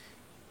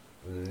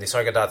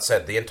 Nisargadatta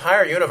said, the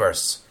entire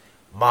universe,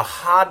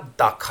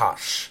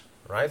 Mahadakash,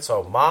 right?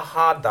 So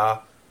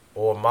Mahada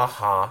or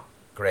Maha,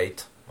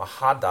 great,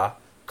 Mahada,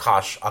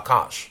 Kash,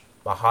 Akash,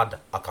 Mahad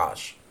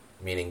Akash,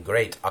 meaning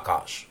great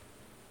Akash.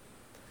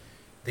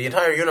 The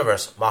entire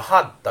universe,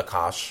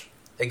 Mahadakash,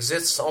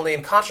 exists only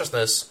in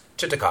consciousness,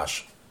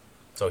 Chittakash.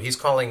 So he's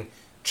calling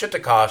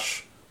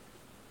Chittakash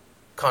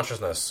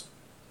consciousness,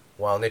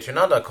 while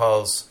Nityananda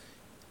calls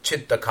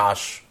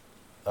Chittakash.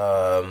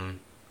 You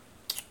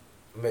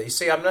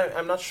see,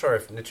 I'm not sure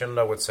if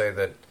Nityananda would say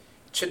that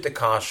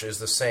Chittakash is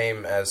the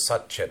same as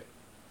Sat-Chit.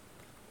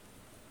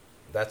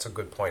 That's a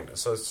good point.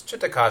 So it's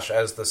Chittakash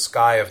as the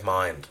sky of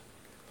mind.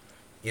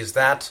 Is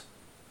that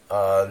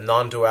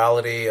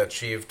non-duality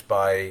achieved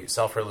by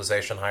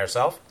self-realization, higher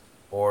self?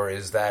 Or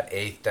is that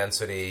eighth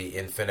density,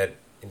 infinite,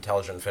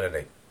 intelligent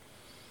infinity?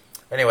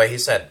 Anyway, he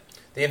said,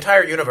 the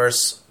entire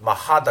universe,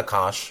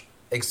 Mahadakash,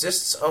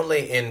 exists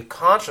only in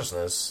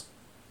consciousness,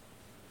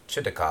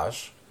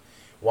 Chittakash,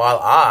 while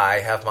I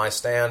have my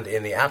stand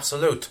in the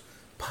absolute,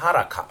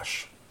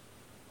 Parakash,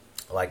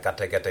 like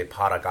Gate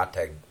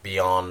Paragate,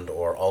 beyond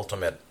or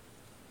ultimate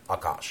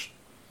Akash.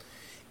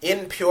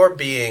 In pure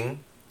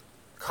being,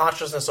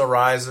 consciousness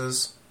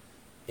arises.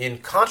 In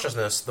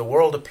consciousness, the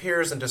world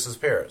appears and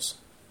disappears.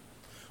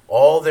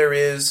 All there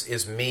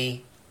is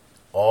me.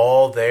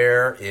 All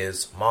there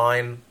is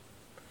mine.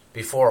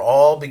 Before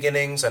all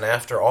beginnings and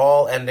after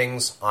all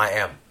endings, I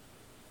am.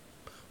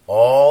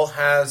 All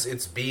has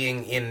its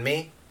being in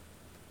me,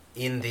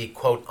 in the,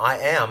 quote, I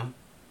am,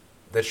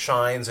 that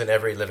shines in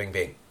every living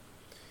being.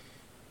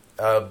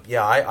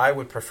 I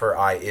would prefer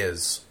I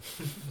is,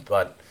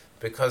 but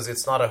because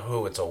it's not a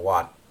who, it's a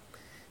what.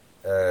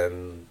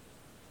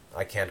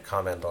 I can't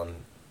comment on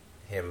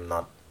him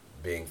not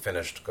being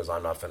finished because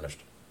I'm not finished.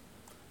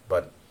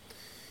 But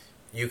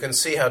you can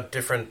see how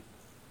different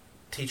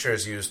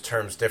teachers use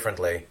terms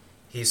differently.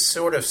 He's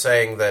sort of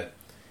saying that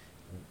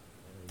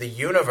the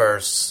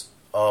universe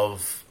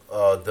of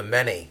the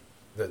many,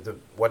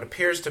 what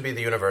appears to be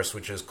the universe,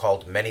 which is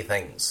called many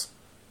things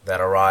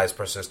that arise,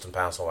 persist, and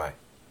pass away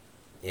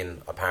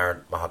in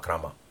apparent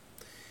Mahakrama,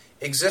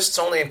 exists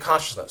only in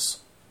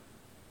consciousness,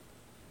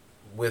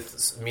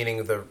 with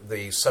meaning the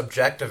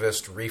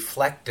subjectivist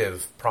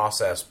reflective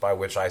process by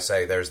which I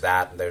say there's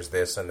that and there's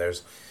this and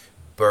there's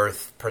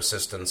birth,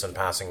 persistence, and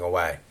passing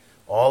away.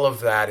 All of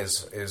that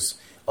is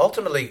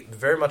ultimately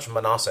very much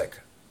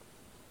monastic,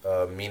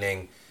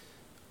 meaning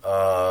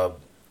of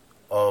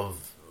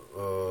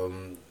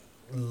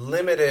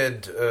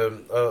limited,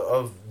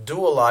 of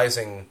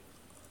dualizing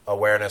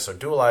awareness or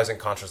dualizing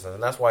consciousness,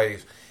 and that's why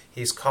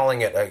he's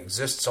calling it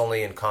exists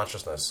only in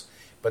consciousness.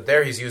 But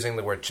there he's using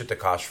the word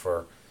Chittakash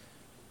for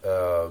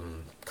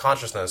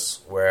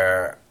consciousness,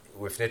 where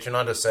with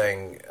Nityananda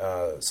saying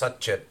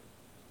Sat-Chit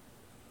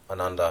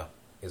Ananda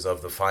is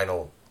of the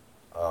final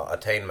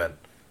attainment,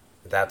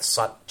 that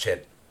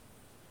Sat-Chit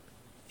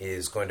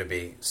is going to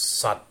be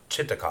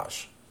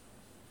Sat-Chittakash,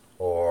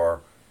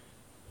 or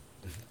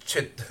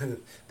Chit,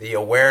 the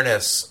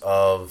awareness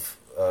of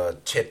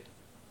Chit,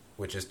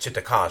 which is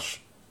Chittakash,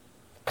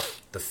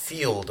 the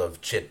field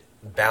of Chit,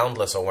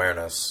 boundless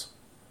awareness,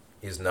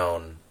 is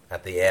known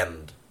at the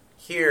end.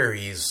 Here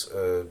he's,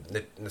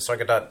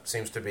 Nisargadatta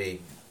seems to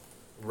be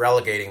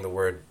relegating the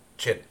word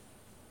Chit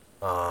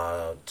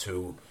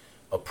to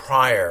a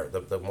prior,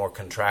 the more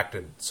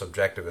contracted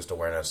subjectivist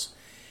awareness,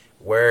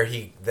 where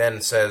he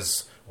then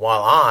says,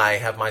 while I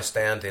have my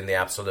stand in the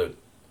absolute,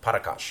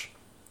 Parakash.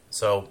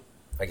 So,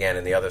 again,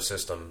 in the other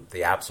system,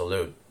 the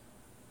absolute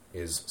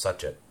is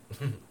Sat-Chit,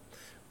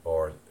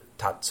 or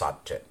Tat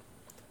Sat-Chit.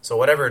 So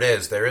whatever it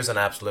is, there is an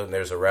absolute and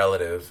there's a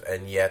relative,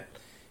 and yet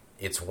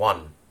it's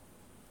one.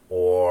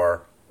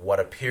 Or what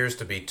appears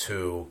to be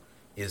two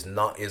is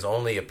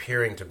only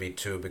appearing to be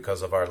two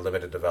because of our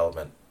limited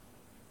development.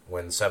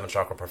 When 7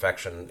 chakra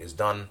perfection is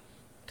done,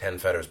 10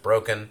 fetters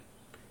broken,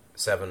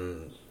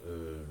 7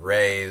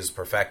 rays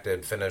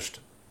perfected, finished,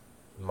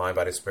 mind,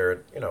 body,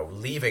 spirit,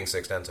 leaving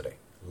sixth density,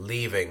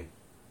 leaving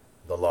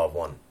the law of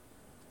one.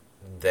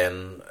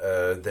 then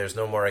there's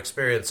no more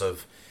experience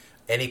of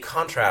any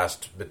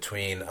contrast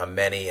between a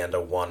many and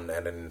a one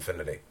and an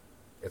infinity.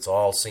 It's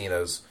all seen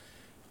as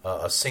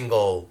a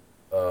single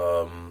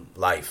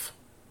life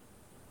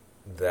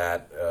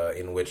that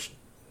in which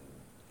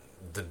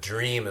the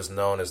dream is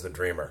known as the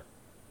dreamer.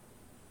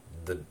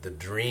 The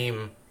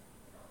dream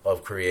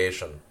of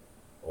creation,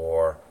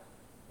 or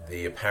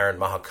the apparent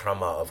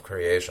Mahakrama of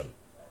creation,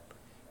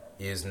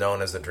 is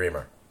known as the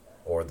dreamer,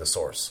 or the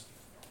source.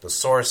 The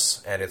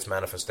source and its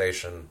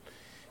manifestation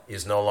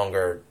is no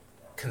longer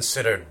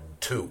considered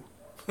two.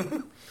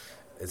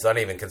 It's not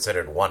even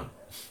considered one.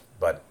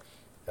 But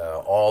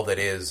all that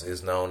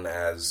is known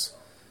as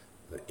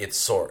its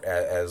source,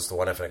 as the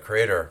one infinite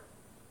creator,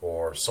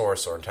 or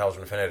source, or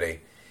intelligent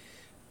infinity,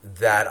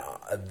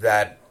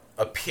 that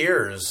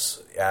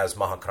appears as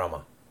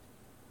Mahakrama.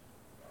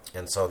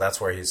 And so that's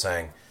where he's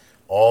saying,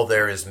 all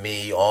there is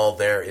me, all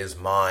there is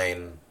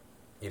mine,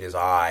 it is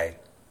I,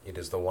 it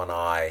is the one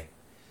I.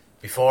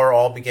 Before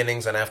all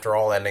beginnings and after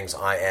all endings,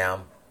 I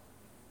am.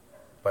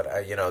 But,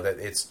 that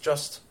it's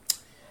just,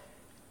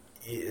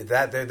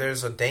 that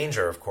there's a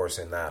danger, of course,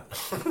 in that.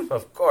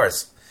 Of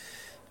course.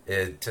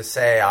 To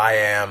say I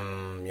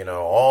am,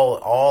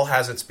 all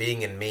has its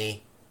being in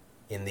me,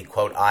 in the,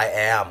 quote, I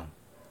am,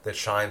 that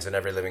shines in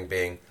every living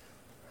being.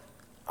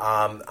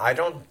 I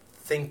don't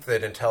think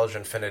that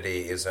intelligent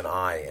infinity is an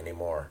I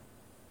anymore.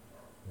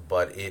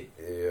 But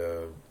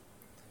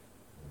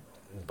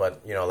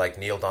like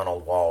Neil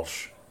Donald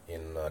Walsh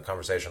in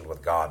Conversations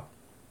with God,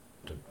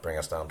 to bring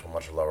us down to a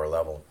much lower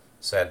level,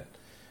 said,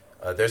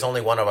 there's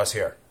only one of us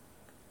here.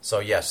 So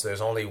yes,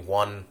 there's only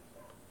one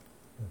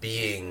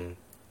being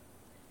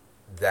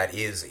that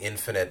is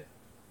infinite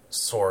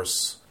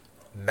source,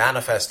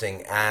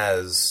 manifesting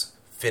as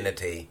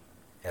finity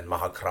and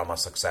Mahakrama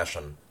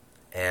succession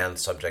and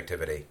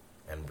subjectivity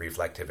and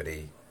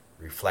reflectivity,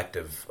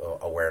 reflective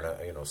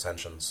awareness,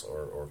 sentience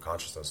or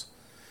consciousness.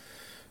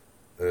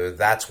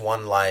 That's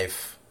one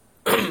life.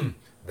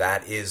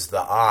 That is the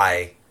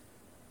I,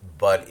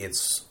 but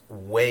it's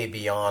way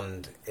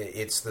beyond.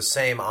 It's the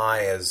same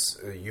I as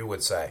you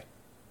would say.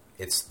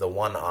 It's the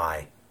one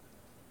I,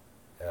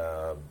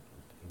 the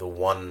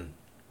one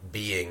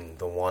being,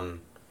 the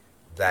one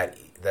that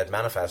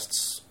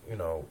manifests,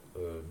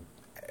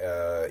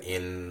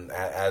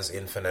 as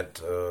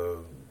infinite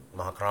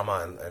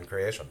Mahakrama and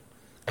creation.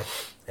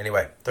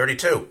 Anyway,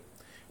 32.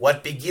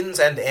 What begins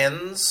and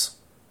ends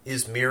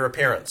is mere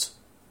appearance.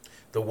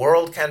 The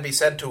world can be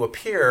said to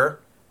appear,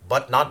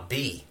 but not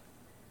be.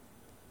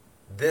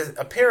 The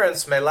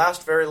appearance may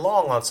last very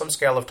long on some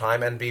scale of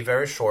time and be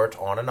very short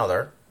on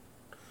another.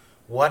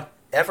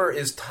 Whatever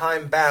is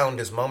time-bound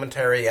is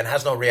momentary and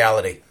has no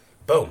reality.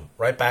 Boom,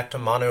 right back to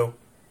Manu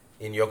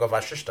in Yoga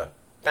Vasishta.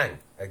 Bang,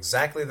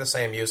 exactly the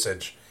same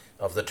usage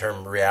of the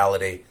term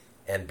reality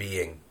and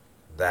being,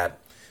 that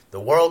the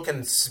world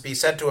can be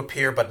said to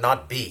appear but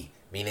not be,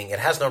 meaning it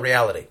has no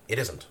reality. It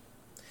isn't.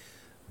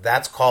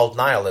 That's called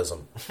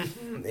nihilism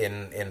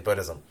in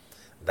Buddhism.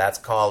 That's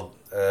called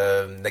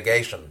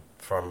negation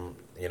in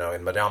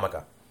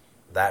Madhyamaka.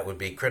 That would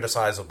be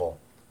criticizable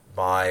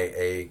by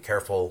a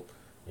careful,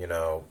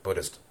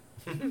 Buddhist,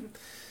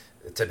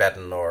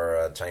 Tibetan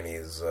or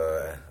Chinese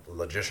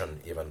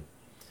logician even.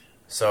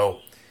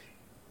 So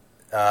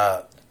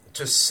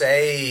to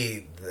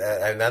say,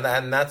 and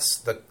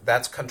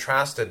that's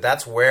contrasted.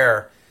 That's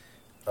where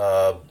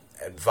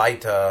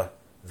Advaita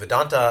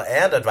Vedanta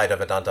and Advaita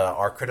Vedanta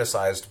are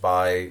criticized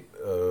by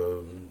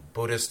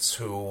Buddhists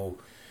who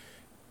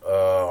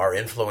are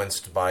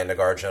influenced by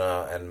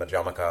Nagarjuna and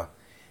Madhyamaka,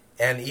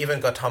 and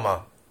even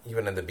Gautama,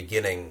 even in the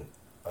beginning,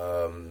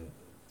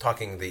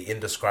 talking the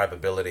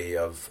indescribability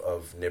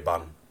of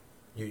Nibbana.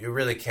 You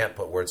really can't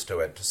put words to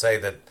it. To say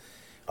that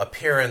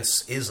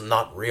appearance is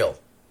not real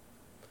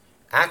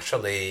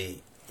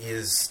actually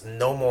is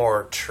no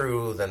more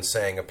true than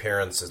saying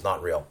appearance is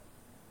not real.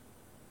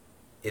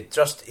 It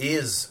just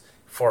is,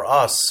 for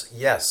us,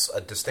 yes, a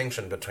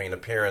distinction between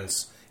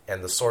appearance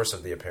and the source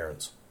of the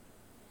appearance.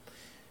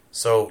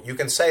 So you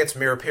can say it's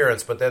mere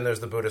appearance, but then there's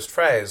the Buddhist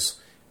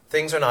phrase,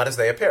 things are not as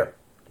they appear,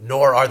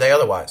 nor are they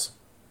otherwise.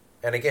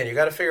 And again, you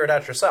got to figure it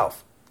out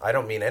yourself. I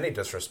don't mean any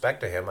disrespect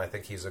to him. I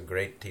think he's a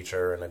great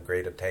teacher and a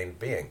great attained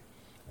being.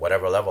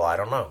 Whatever level, I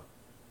don't know.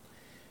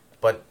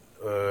 But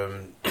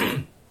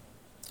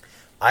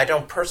I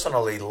don't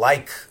personally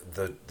like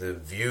the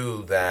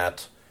view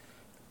that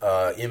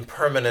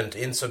impermanent,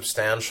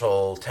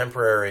 insubstantial,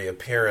 temporary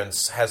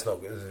appearance has no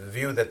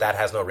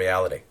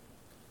reality.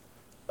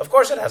 Of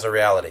course it has a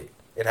reality.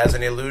 It has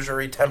an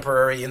illusory,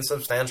 temporary,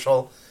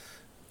 insubstantial,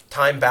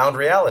 time-bound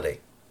reality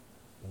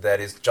that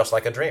is just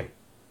like a dream.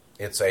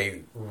 It's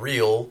a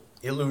real,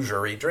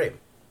 illusory dream.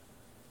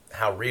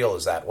 How real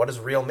is that? What does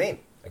real mean?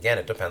 Again,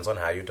 it depends on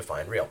how you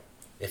define real.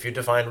 If you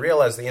define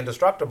real as the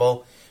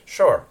indestructible,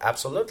 sure,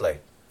 absolutely.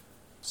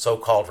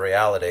 So-called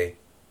reality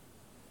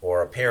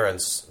or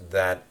appearance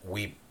that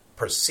we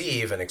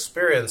perceive and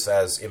experience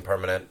as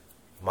impermanent,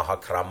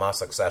 Mahakrama,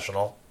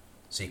 successional,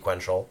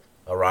 sequential,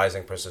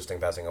 arising, persisting,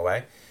 passing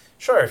away.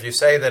 Sure, if you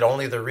say that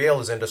only the real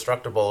is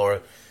indestructible,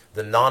 or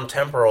the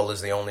non-temporal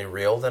is the only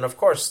real, then of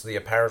course the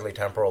apparently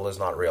temporal is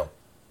not real,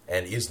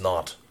 and is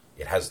not.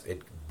 It has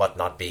it, but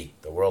not be.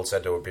 The world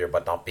said to appear,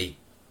 but not be.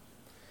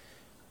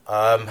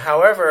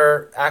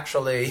 However,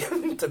 actually,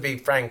 to be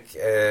frank,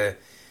 the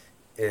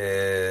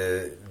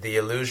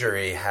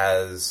illusory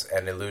has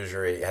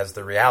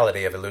the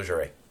reality of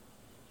illusory,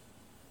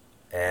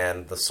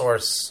 and the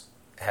source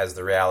has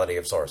the reality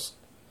of source.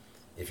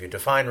 If you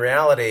define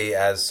reality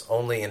as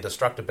only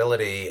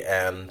indestructibility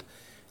and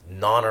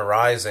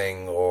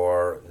non-arising,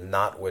 or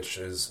not which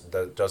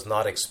does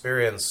not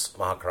experience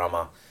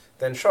Mahakrama,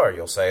 then sure,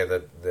 you'll say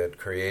that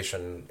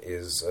creation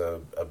is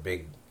a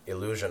big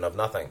illusion of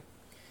nothing.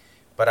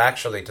 But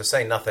actually, to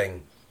say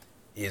nothing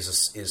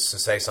is to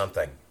say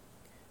something.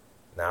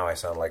 Now I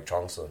sound like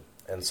Chongsu.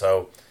 And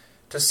so,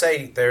 to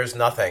say there's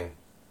nothing,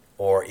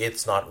 or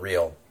it's not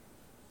real,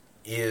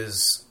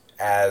 is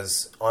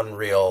as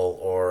unreal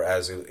or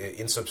as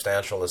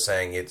insubstantial as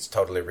saying it's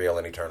totally real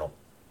and eternal,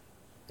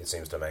 it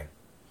seems to me.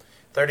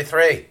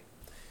 33.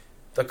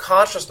 The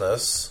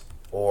consciousness,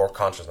 or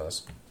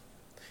consciousness,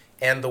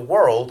 and the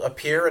world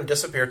appear and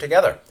disappear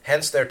together.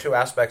 Hence, they're two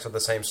aspects of the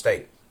same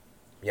state.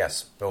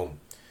 Yes, boom.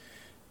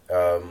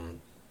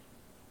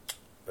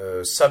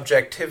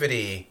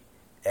 Subjectivity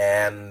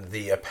and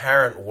the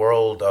apparent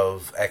world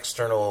of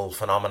external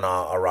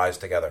phenomena arise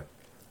together.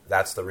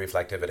 That's the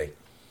reflectivity.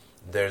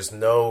 There's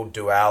no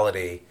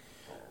duality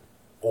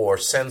or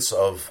sense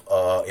of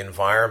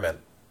environment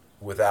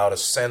without a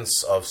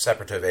sense of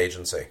separative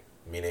agency,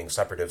 meaning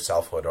separative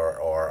selfhood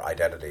or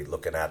identity,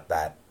 looking at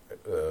that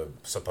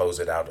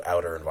supposed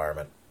outer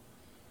environment.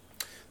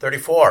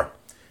 34.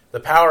 The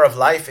power of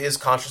life is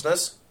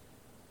consciousness.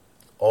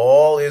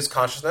 All is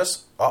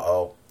consciousness.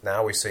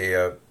 Now we see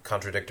a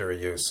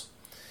contradictory use.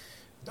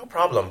 No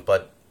problem,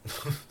 but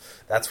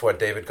that's what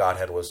David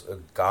Godhead was.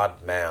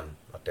 God-man,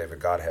 not David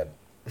Godhead.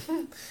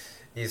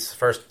 He's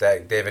first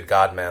David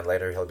God-man,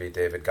 later he'll be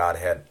David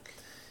Godhead.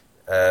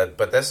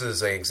 But this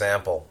is an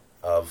example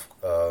of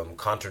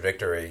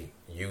contradictory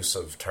use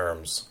of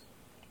terms,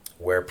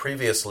 where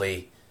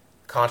previously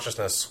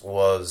consciousness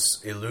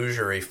was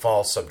illusory,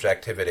 false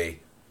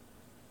subjectivity.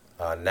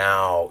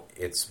 Now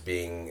it's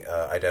being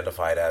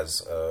identified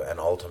as an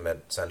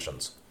ultimate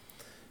sentience,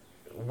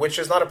 which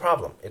is not a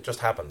problem. It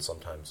just happens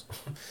sometimes.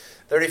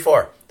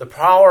 34. The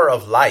power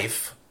of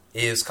life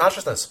is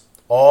consciousness.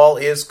 All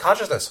is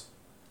consciousness.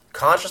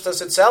 Consciousness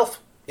itself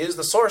is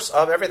the source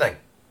of everything.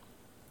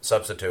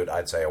 Substitute,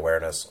 I'd say,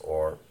 awareness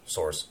or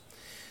source.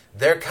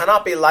 There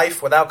cannot be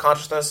life without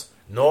consciousness,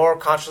 nor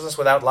consciousness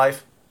without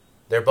life.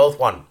 They're both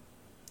one.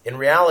 In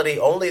reality,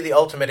 only the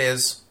ultimate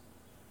is.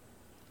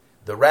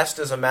 The rest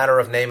is a matter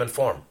of name and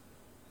form.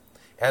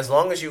 As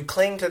long as you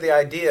cling to the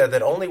idea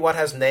that only what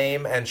has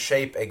name and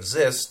shape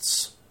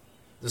exists,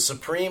 the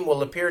supreme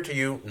will appear to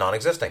you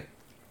non-existing.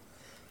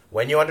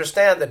 When you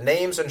understand that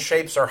names and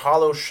shapes are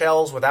hollow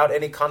shells without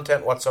any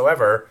content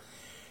whatsoever,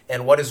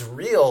 and what is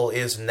real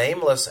is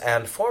nameless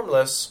and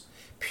formless,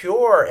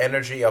 pure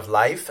energy of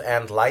life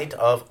and light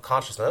of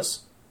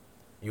consciousness,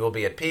 you will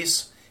be at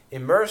peace,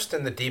 immersed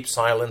in the deep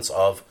silence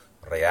of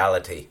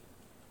reality.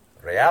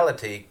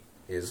 Reality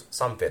is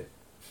samvit,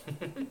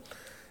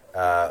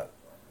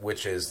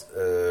 which is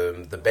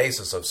the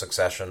basis of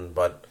succession,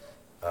 but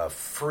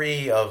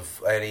free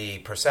of any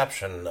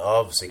perception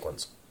of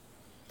sequence.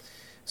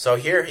 So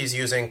here he's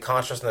using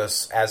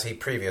consciousness as he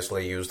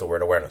previously used the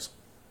word awareness.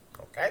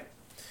 Okay?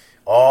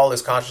 All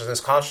is consciousness.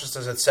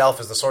 Consciousness itself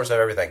is the source of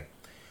everything.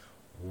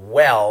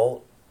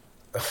 Well,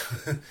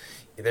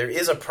 there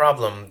is a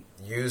problem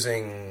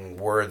using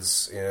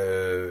words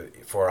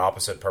for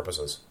opposite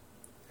purposes.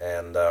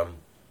 And,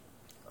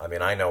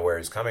 I know where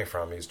he's coming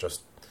from. He's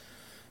just...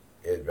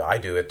 I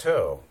do it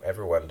too.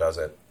 Everyone does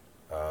it.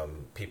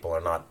 People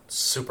are not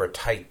super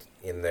tight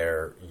in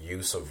their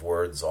use of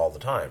words all the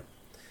time.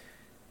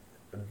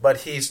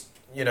 But he's,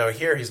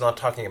 here he's not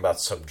talking about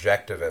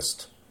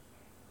subjectivist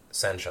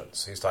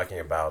sentience. He's talking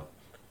about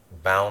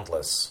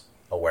boundless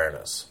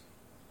awareness.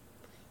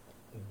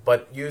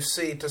 But you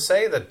see, to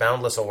say that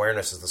boundless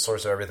awareness is the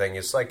source of everything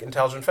is like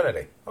intelligent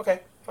infinity. Okay,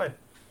 fine.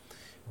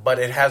 But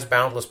it has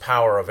boundless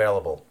power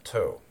available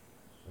too.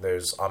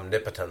 There's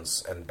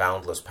omnipotence and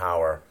boundless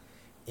power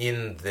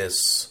in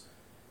this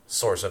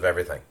source of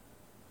everything.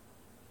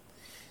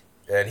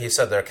 And he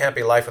said there can't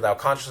be life without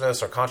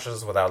consciousness or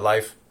consciousness without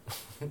life.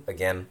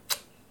 Again,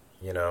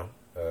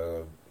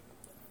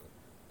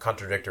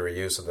 contradictory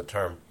use of the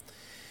term.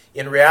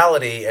 In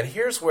reality, and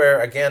here's where,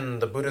 again,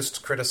 the Buddhists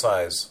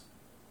criticize,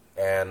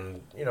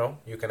 and,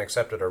 you can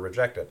accept it or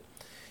reject it.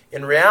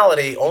 In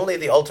reality, only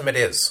the ultimate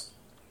is.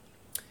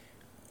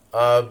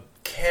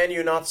 Can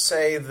you not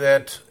say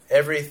that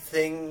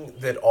everything,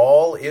 that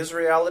all is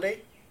reality?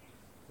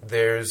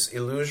 There's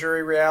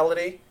illusory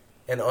reality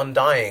and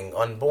undying,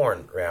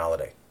 unborn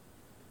reality.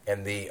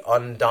 And the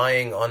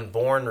undying,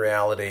 unborn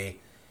reality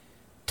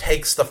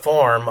takes the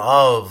form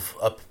of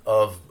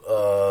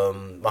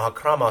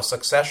Mahakrama,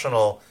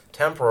 successional,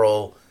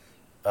 temporal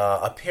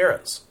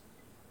appearance.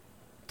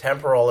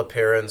 Temporal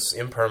appearance,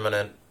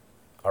 impermanent,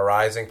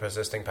 arising,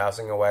 persisting,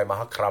 passing away,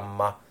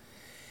 Mahakrama.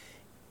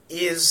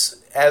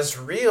 is as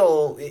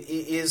real,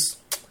 is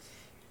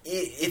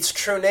its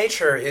true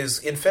nature is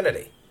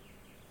infinity.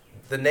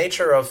 The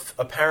nature of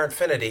apparent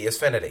finity is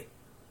finity.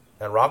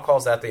 And Ra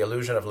calls that the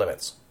illusion of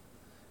limits.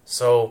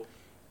 So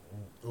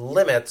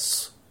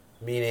limits,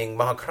 meaning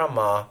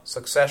Mahakrama,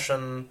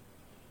 succession,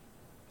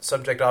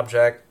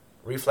 subject-object,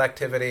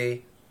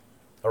 reflectivity,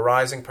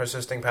 arising,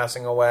 persisting,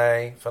 passing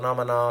away,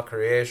 phenomena,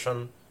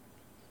 creation,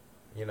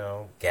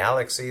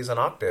 galaxies and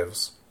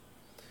octaves,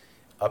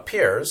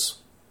 appears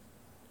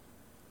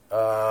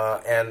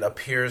and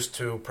appears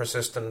to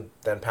persist and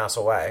then pass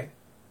away.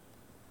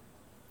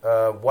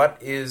 What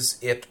is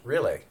it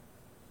really?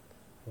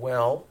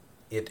 Well,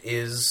 it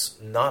is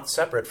not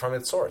separate from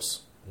its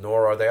source,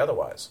 nor are they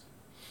otherwise.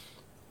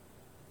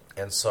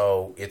 And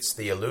so it's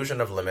the illusion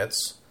of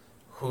limits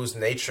whose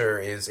nature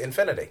is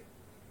infinity.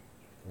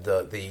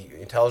 The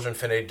intelligent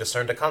finity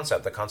discerned a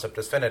concept. The concept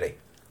is finity.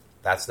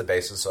 That's the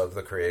basis of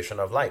the creation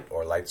of light,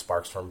 or light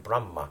sparks from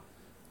Brahma,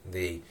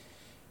 the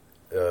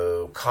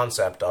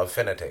concept of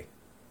finity.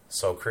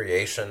 So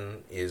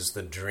creation is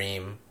the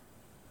dream,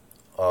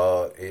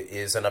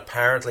 is an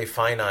apparently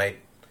finite,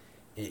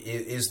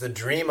 is the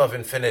dream of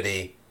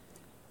infinity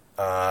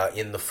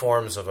in the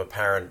forms of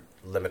apparent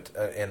limit,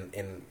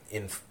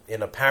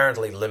 in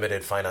apparently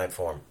limited finite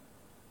form.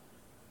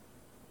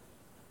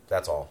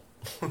 That's all.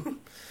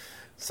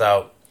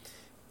 So,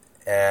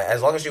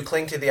 as long as you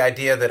cling to the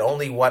idea that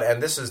only what,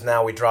 and this is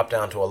now we drop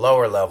down to a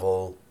lower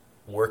level,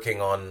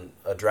 working on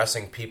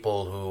addressing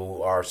people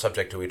who are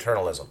subject to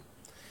eternalism.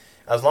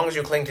 As long as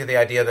you cling to the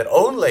idea that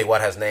only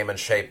what has name and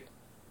shape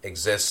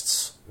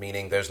exists,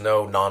 meaning there's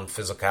no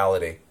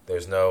non-physicality,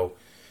 there's no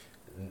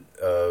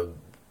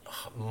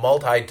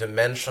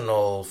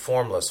multi-dimensional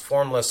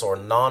formless or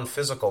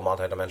non-physical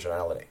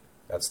multidimensionality.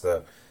 That's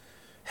the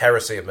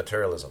heresy of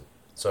materialism.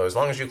 So as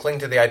long as you cling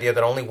to the idea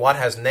that only what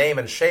has name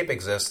and shape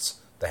exists,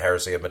 the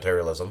heresy of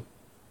materialism,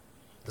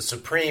 the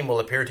supreme will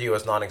appear to you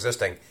as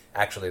non-existing.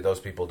 Actually, those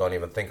people don't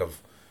even think of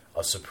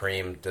a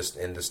supreme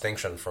in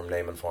distinction from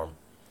name and form.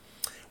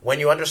 When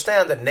you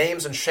understand that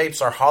names and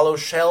shapes are hollow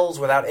shells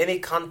without any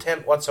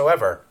content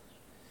whatsoever,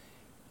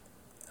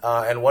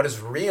 and what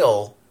is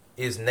real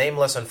is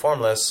nameless and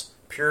formless,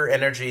 pure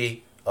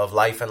energy of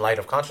life and light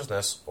of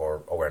consciousness,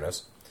 or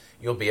awareness,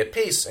 you'll be at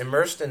peace,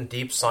 immersed in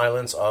deep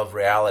silence of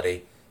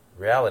reality.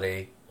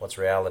 Reality, what's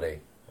reality?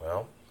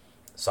 Well,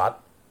 Sat,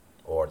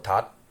 or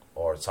Tat,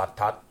 or Sat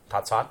Tat,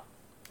 Tat Sat.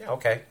 Yeah,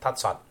 okay, Tat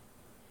Sat.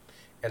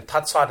 And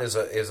Tat Sat is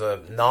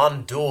a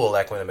non-dual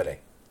equanimity.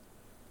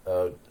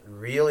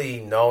 Really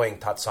knowing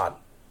Tat Sat.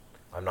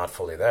 I'm not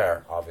fully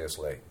there,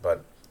 obviously,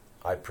 but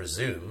I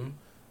presume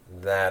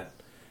that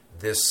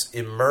this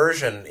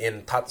immersion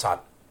in Tat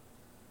Sat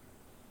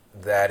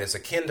that is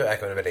akin to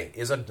equanimity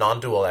is a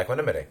non-dual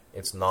equanimity.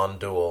 It's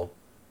non-dual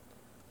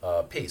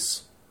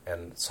peace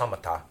and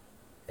samatha.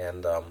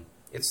 And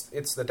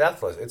it's the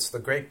deathless. It's the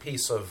great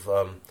peace of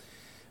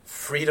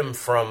freedom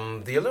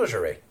from the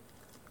illusory.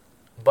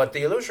 But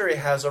the illusory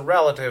has a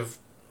relative,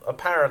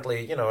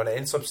 apparently, an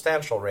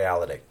insubstantial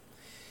reality.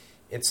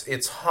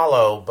 It's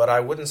hollow, but I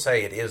wouldn't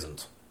say it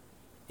isn't.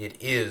 It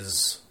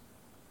is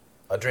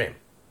a dream.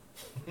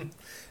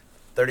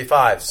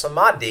 35.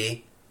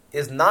 Samadhi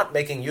is not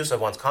making use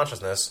of one's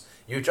consciousness.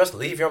 You just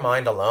leave your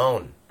mind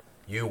alone.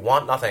 You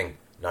want nothing,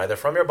 neither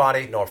from your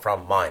body nor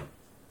from mine.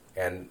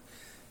 And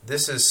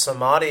this is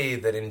samadhi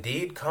that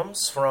indeed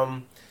comes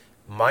from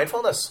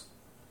mindfulness,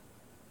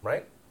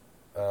 right?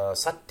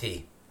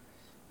 Sati,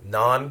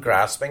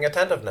 non-grasping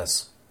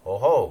attentiveness.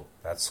 Ho,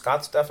 that's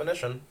Scott's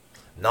definition.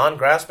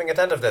 Non-grasping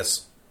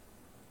attentiveness.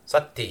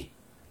 Sati.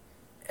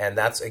 And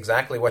that's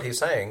exactly what he's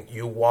saying.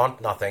 You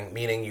want nothing,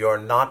 meaning you're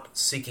not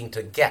seeking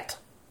to get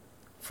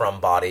from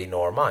body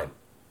nor mind.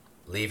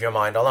 Leave your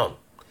mind alone.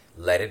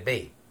 Let it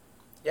be.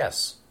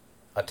 Yes,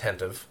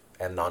 attentive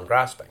and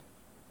non-grasping.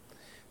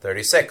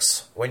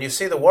 36. When you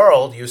see the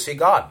world, you see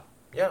God.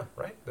 Yeah,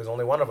 right? There's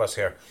only one of us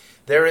here.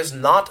 There is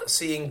not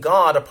seeing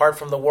God apart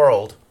from the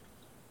world.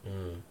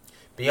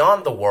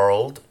 Beyond the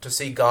world, to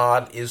see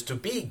God is to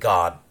be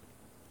God.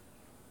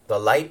 The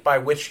light by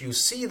which you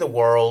see the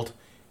world,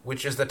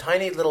 which is the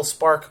tiny little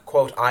spark,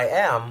 quote, I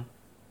am,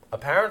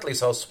 apparently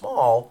so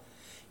small,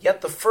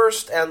 yet the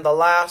first and the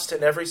last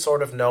in every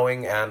sort of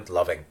knowing and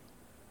loving.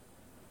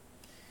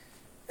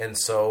 And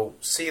so,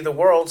 see the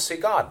world, see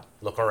God.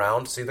 Look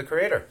around, see the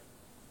Creator.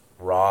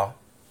 Ra,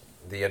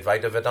 the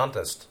Advaita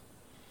Vedantist.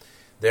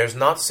 There's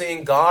not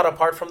seeing God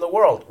apart from the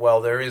world.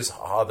 Well, there is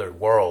other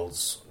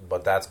worlds,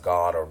 but that's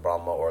God or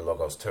Brahma or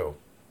Logos too.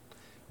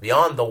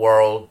 Beyond the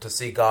world, to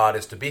see God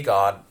is to be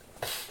God.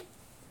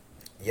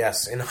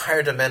 Yes, in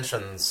higher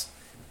dimensions,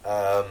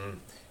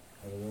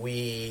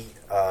 we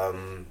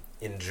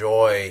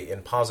enjoy,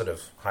 in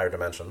positive higher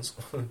dimensions,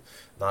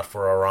 not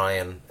for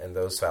Orion and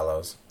those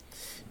fellows,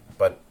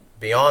 but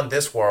beyond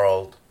this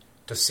world,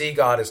 to see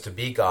God is to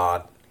be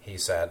God, he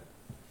said.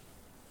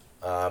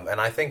 And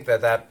I think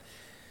that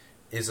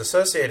is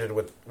associated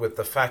with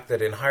the fact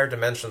that in higher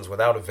dimensions,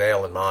 without a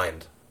veil in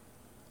mind,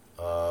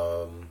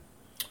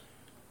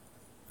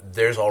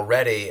 there's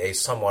already a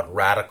somewhat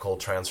radical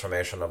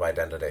transformation of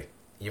identity,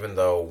 even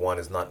though one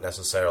is not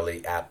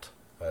necessarily at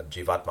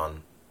Jivatman,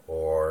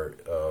 or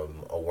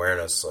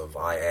awareness of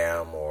I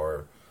am,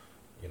 or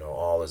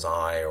all is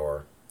I,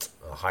 or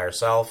higher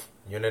self,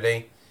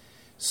 unity.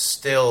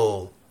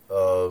 Still,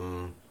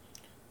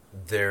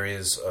 there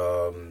is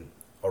a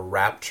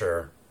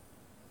rapture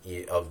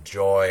of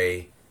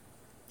joy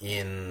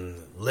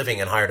in living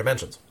in higher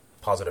dimensions,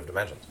 positive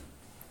dimensions.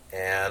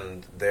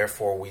 And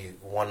therefore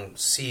one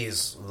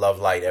sees love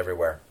light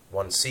everywhere.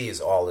 One sees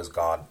all is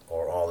God,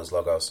 or all is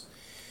Logos.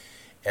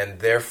 And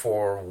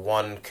therefore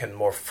one can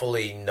more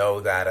fully know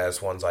that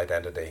as one's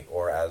identity,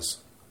 or as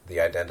the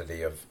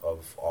identity of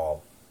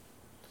all.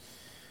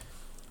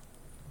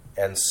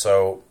 And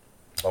so,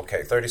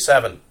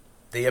 37.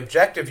 The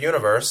objective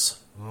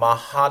universe,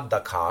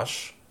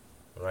 Mahadakash,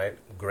 right?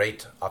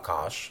 Great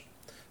Akash.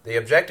 The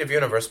objective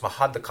universe,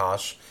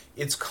 Mahadakash,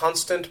 its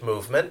constant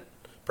movement,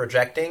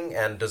 projecting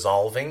and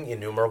dissolving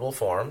innumerable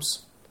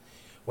forms.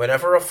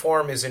 Whenever a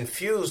form is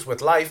infused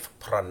with life,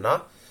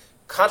 prana,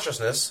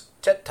 consciousness,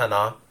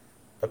 cetana,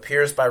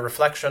 appears by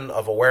reflection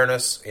of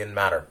awareness in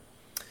matter.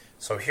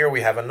 So here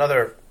we have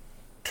another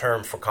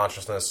term for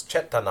consciousness,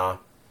 cetana,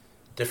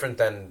 different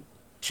than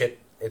chit.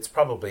 It's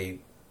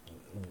probably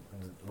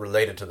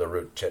related to the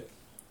root chit.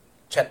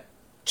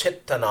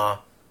 Chitana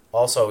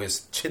also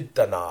is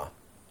chidana.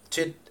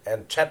 Chit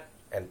and chet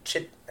and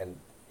chit, and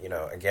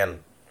again,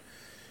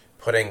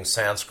 putting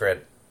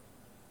Sanskrit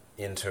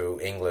into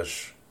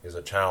English is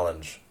a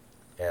challenge.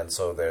 And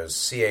so there's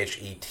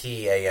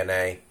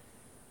Chetana,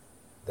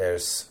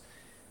 there's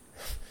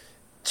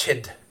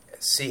chid,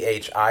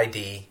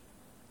 Chid,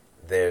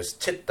 there's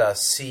chitta,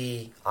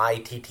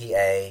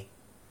 Citta.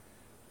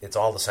 It's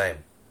all the same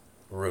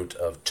root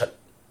of chit.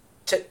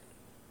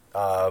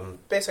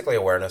 Basically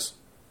awareness.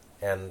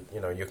 And,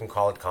 you can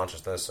call it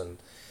consciousness, and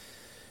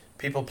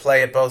people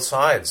play it both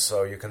sides,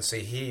 so you can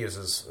see he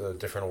uses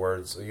different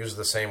words, uses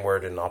the same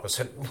word in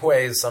opposite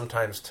ways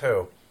sometimes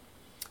too.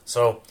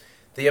 So,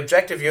 the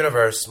objective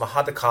universe,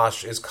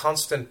 Mahadakash, is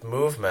constant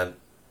movement,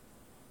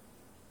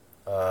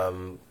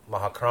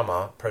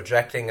 Mahakrama,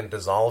 projecting and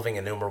dissolving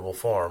innumerable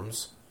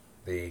forms,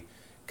 the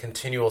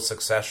continual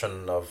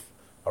succession of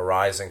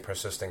arising,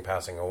 persisting,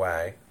 passing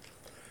away.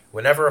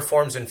 Whenever a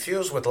form's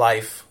infused with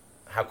life,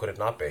 how could it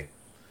not be?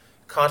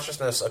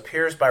 Consciousness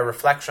appears by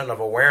reflection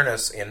of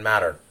awareness in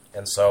matter.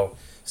 And so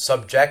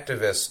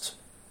subjectivist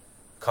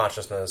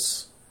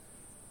consciousness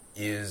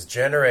is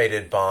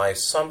generated by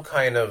some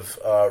kind of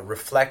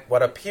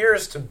what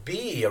appears to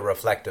be a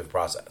reflective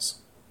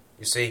process.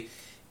 You see,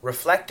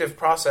 reflective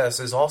process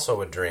is also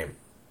a dream,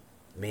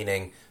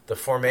 meaning the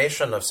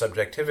formation of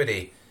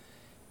subjectivity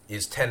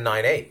is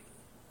 10-9-8,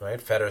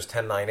 right? Fetter's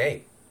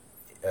 10-9-8,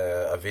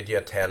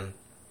 avidya 10,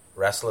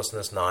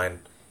 restlessness 9,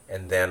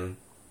 and then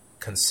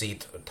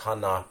conceit,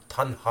 tanha,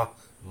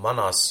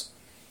 manas,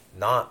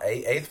 not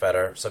eighth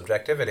fetter,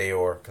 subjectivity,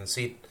 or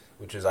conceit,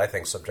 which is, I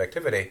think,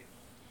 subjectivity.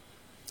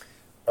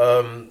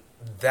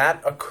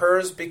 That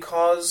occurs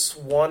because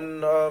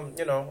one,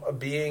 a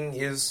being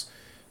is,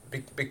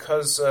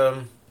 because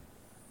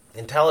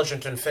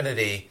intelligent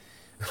infinity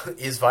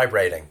is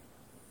vibrating.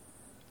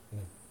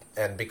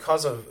 And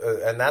because of,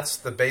 and that's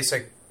the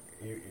basic,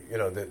 you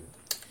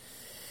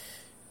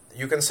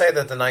can say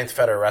that the ninth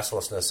fetter,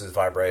 restlessness, is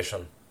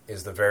vibration,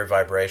 is the very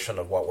vibration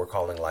of what we're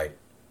calling light.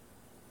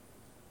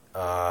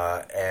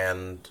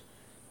 And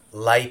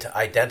light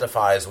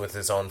identifies with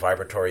its own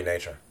vibratory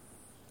nature,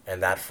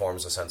 and that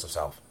forms a sense of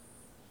self.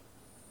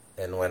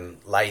 And when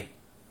light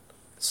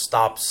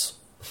stops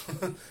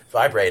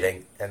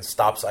vibrating and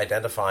stops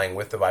identifying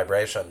with the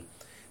vibration,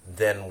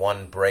 then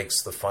one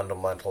breaks the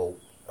fundamental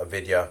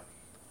avidya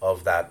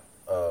of that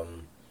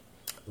of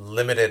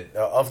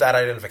that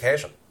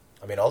identification.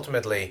 I mean,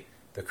 ultimately,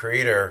 the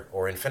creator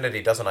or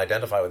infinity doesn't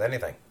identify with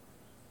anything.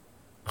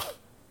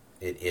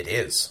 It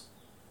is.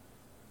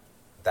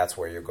 That's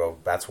where you go.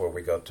 That's where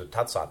we go to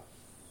Tatsat.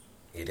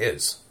 It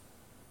is.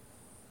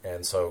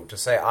 And so to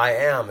say I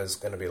am is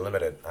going to be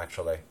limited,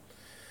 actually.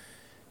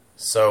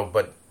 So,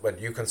 but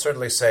you can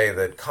certainly say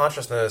that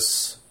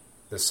consciousness,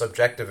 the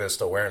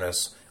subjectivist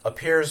awareness,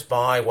 appears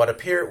by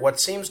what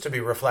seems to be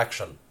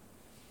reflection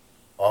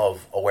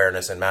of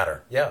awareness in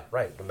matter. Yeah,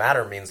 right. The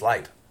matter means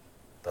light.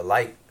 The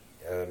light,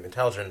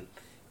 intelligent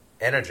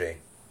energy,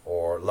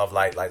 or love,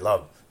 light,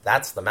 love.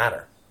 That's the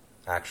matter,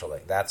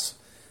 actually. That's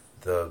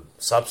the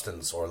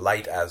substance, or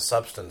light as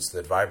substance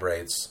that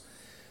vibrates,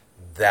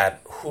 that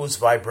whose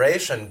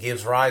vibration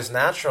gives rise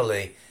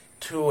naturally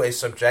to a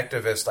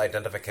subjectivist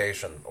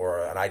identification,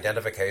 or an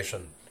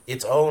identification,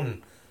 its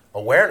own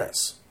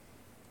awareness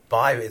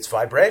by its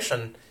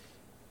vibration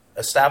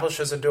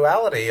establishes a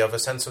duality of a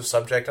sense of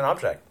subject and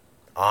object.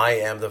 I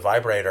am the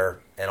vibrator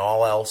and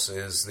all else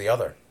is the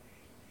other.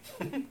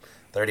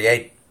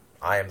 38,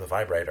 I am the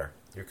vibrator.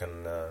 You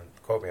can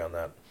quote me on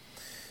that.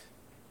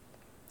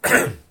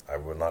 I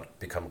will not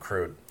become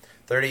crude.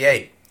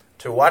 38,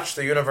 to watch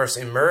the universe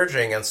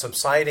emerging and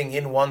subsiding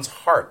in one's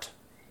heart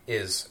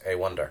is a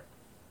wonder.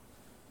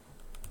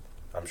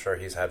 I'm sure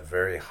he's had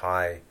very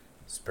high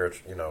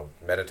spiritual,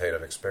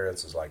 meditative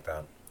experiences like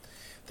that.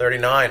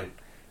 39.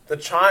 The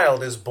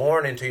child is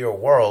born into your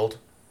world.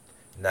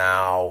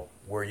 Now,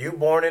 were you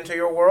born into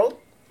your world,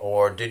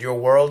 or did your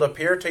world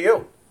appear to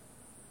you?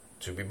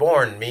 To be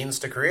born means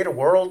to create a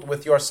world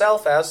with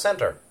yourself as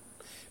center.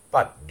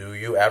 But do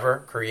you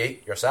ever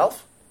create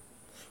yourself?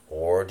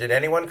 Or did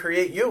anyone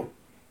create you?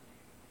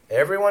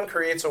 Everyone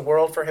creates a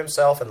world for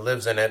himself and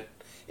lives in it,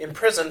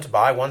 imprisoned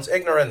by one's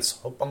ignorance.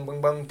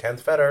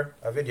 10th fetter,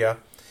 avidya.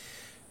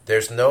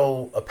 There's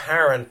no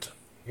apparent,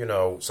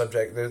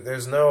 subject.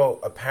 There's no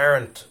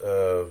apparent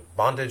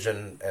bondage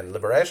and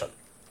liberation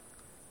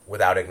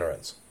without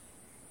ignorance.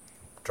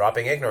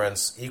 Dropping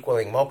ignorance,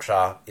 equaling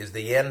moksha, is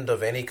the end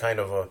of any kind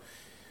of a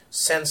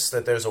sense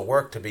that there's a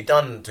work to be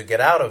done to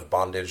get out of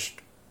bondage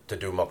to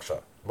do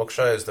moksha.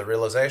 Moksha is the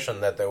realization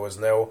that there was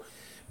no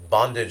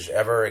bondage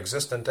ever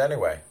existent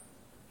anyway.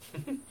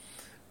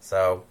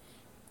 So,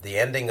 the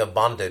ending of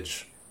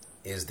bondage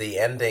is the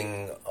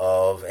ending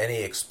of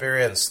any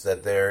experience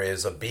that there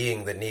is a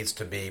being that needs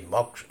to be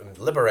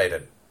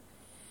liberated.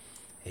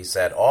 He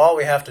said, all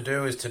we have to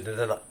do is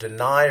to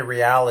deny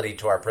reality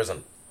to our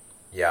prison.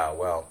 Yeah,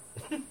 well,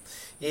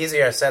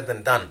 easier said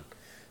than done.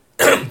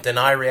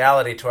 Deny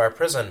reality to our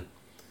prison.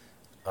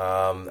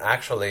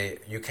 Actually,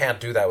 you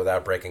can't do that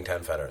without breaking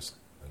 10 fetters.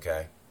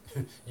 Okay?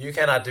 You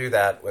cannot do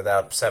that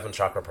without 7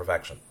 chakra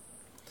perfection.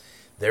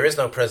 There is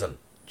no prison.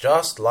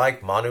 Just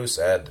like Manu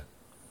said,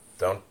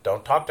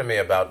 don't talk to me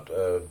about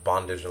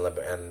bondage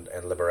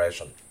and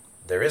liberation.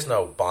 There is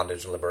no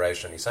bondage and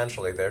liberation.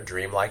 Essentially, they're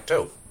dreamlike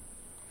too.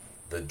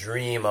 The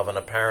dream of an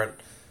apparent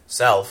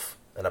self,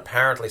 an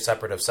apparently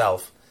separative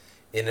self,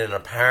 in an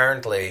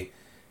apparently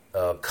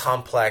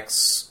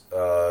complex,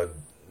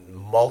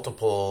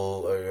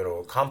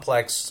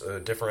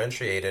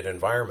 differentiated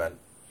environment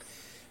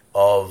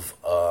of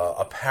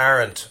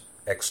apparent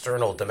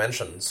external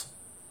dimensions,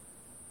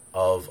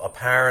 of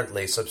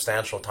apparently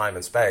substantial time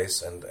and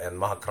space and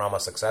Mahakrama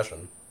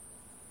succession,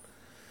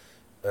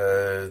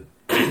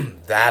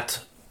 that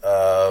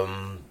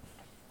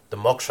the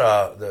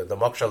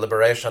moksha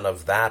liberation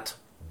of that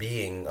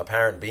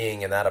apparent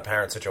being in that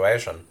apparent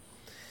situation,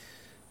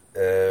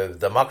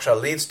 the moksha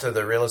leads to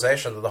the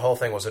realization that the whole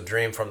thing was a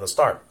dream from the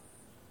start.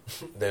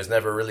 There's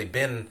never really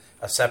been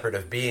a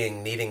separative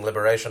being needing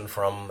liberation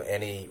from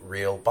any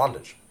real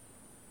bondage.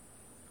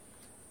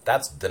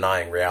 That's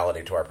denying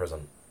reality to our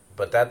prison.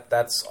 But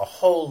that's a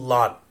whole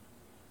lot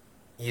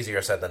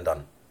easier said than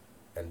done.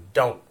 And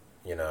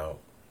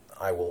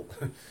I will...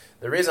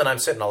 The reason I'm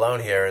sitting alone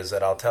here is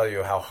that I'll tell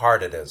you how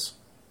hard it is.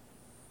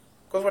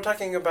 Because we're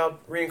talking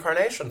about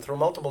reincarnation through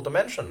multiple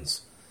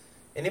dimensions.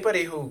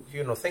 Anybody who,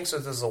 thinks that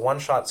this is a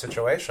one-shot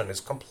situation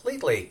is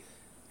completely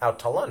out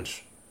to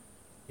lunch.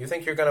 You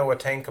think you're going to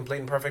attain complete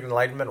and perfect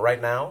enlightenment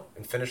right now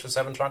and finish the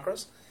 7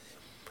 chakras?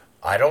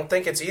 I don't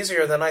think it's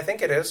easier than I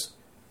think it is.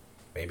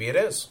 Maybe it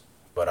is,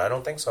 but I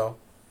don't think so.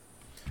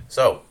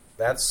 So,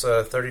 that's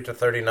 30 to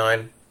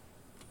 39.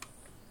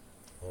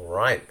 All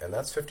right, and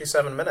that's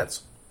 57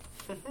 minutes.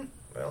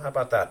 Well, how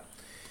about that?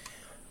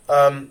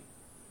 I'm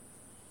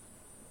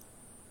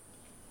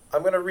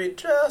going to read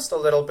just a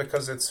little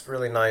because it's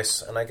really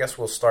nice, and I guess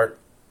we'll start...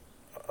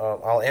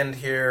 I'll end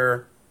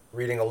here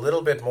reading a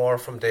little bit more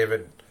from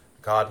David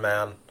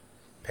Godman,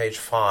 page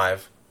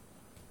 5,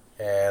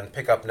 and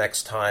pick up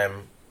next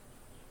time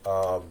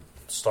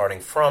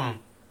starting from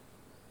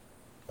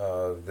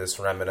this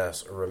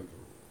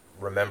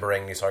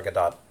remembering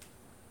Nisargadatta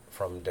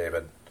from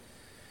David.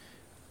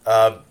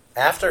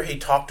 After he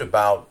talked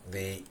about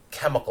the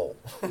chemical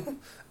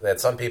that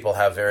some people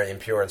have very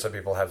impure and some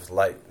people have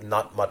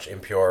not much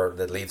impure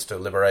that leads to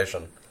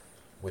liberation,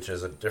 which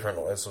is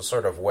it's a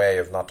sort of way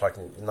of not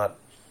talking about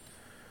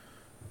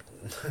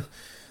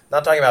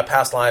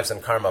past lives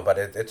and karma, but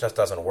it just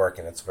doesn't work,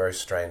 and it's very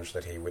strange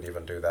that he would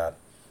even do that,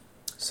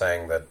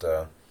 saying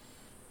that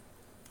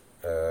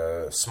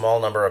a small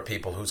number of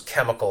people whose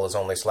chemical is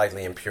only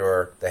slightly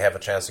impure, they have a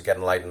chance to get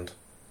enlightened.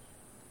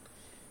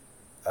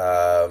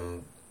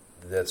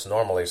 That's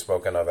normally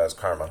spoken of as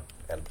karma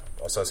and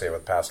associated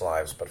with past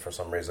lives, but for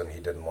some reason he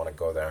didn't want to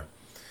go there.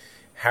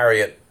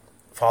 Harriet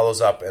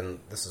follows up, and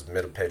this is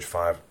middle page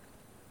 5,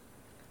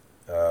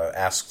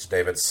 asks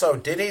David, so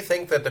did he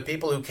think that the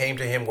people who came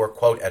to him were,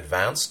 quote,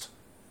 advanced?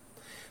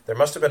 There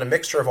must have been a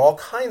mixture of all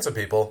kinds of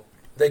people.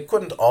 They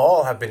couldn't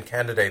all have been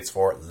candidates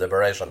for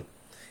liberation.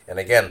 And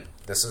again,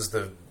 this is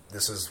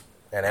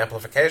an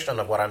amplification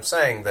of what I'm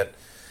saying, that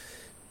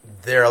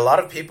there are a lot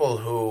of people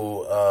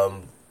who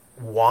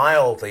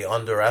wildly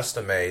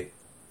underestimate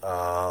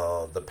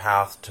the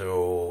path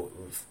to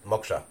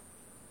moksha.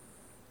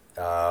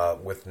 There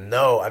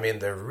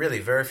are really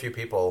very few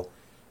people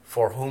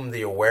for whom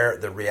the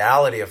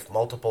reality of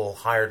multiple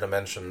higher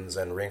dimensions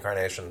and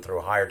reincarnation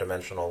through higher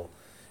dimensional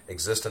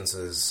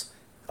existences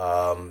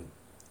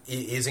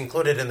is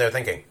included in their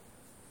thinking.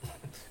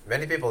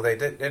 Many people, they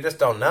just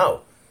don't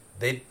know.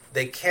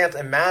 They can't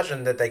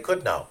imagine that they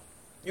could know.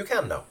 You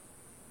can know.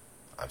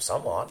 I'm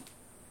somewhat.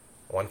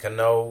 One can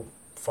know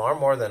far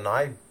more than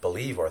I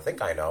believe or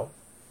think I know.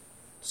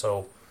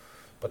 So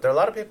But there are a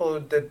lot of people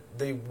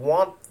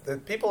the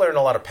people are in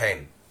a lot of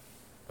pain.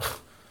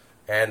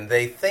 And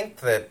they think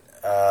that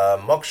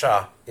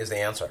moksha is the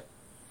answer.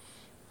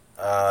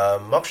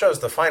 Moksha is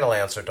the final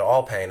answer to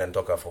all pain and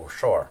dukkha for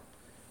sure.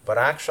 But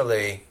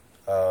actually,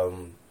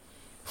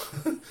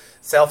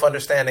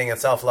 self-understanding and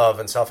self-love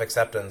and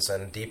self-acceptance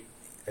and deep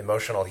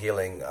emotional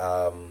healing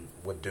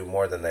would do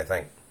more than they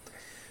think.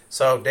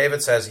 So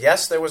David says,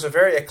 yes, there was a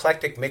very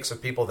eclectic mix of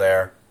people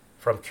there,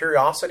 from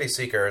curiosity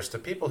seekers to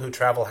people who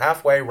travel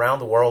halfway around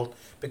the world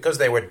because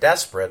they were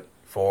desperate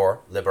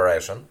for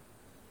liberation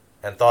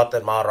and thought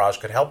that Maharaj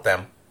could help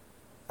them.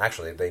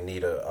 Actually, they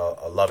need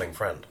a loving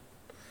friend.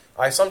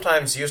 I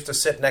sometimes used to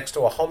sit next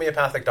to a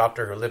homeopathic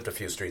doctor who lived a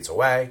few streets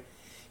away.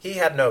 He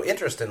had no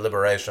interest in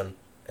liberation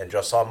and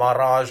just saw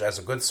Maharaj as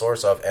a good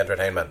source of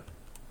entertainment.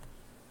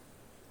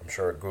 I'm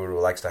sure a guru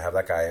likes to have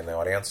that guy in the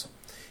audience.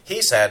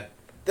 He said,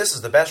 "This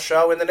is the best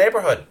show in the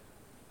neighborhood,"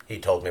 he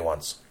told me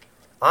once.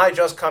 "I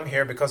just come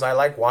here because I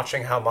like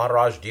watching how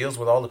Maharaj deals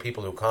with all the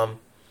people who come.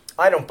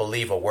 I don't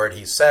believe a word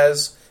he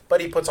says,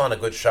 but he puts on a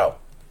good show."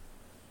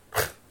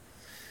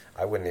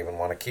 I wouldn't even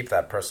want to keep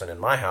that person in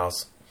my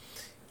house.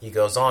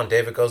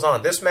 David goes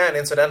on, "This man,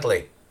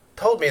 incidentally,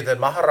 told me that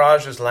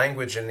Maharaj's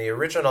language in the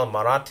original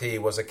Marathi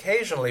was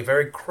occasionally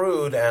very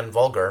crude and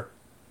vulgar.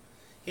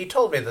 He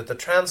told me that the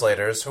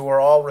translators, who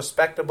were all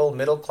respectable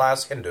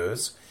middle-class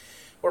Hindus,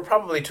 were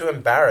probably too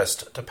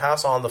embarrassed to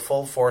pass on the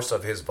full force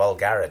of his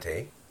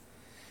vulgarity.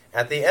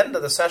 At the end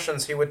of the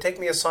sessions, he would take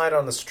me aside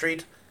on the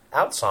street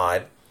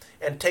outside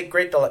and take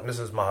great delight,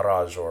 Mrs.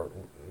 Maharaj or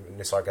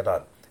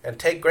Nisargadatta, and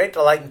take great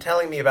delight in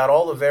telling me about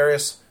all the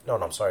various,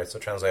 it's the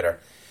translator,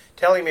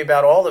 telling me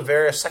about all the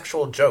various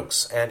sexual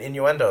jokes and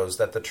innuendos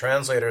that the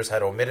translators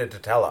had omitted to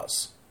tell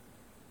us.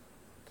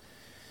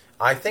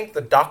 I think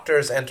the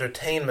doctor's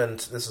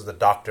entertainment," this is the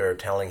doctor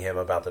telling him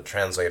about the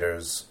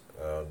translators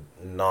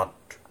not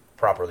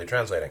properly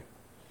translating.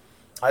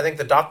 "I think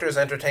the doctor's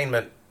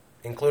entertainment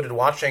included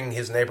watching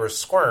his neighbors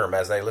squirm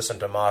as they listened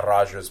to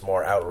Maharaj's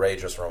more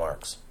outrageous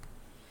remarks.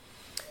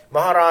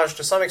 Maharaj,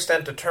 to some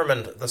extent,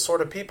 determined the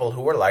sort of people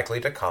who were likely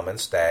to come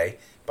and stay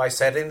by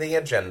setting the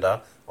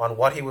agenda on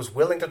what he was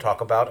willing to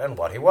talk about and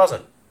what he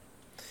wasn't.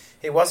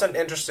 He wasn't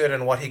interested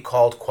in what he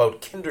called,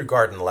 quote,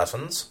 kindergarten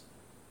lessons.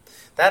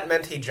 That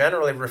meant he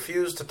generally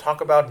refused to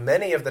talk about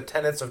many of the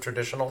tenets of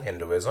traditional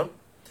Hinduism,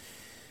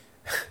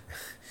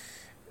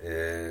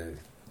 the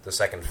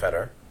second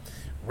fetter,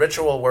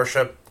 ritual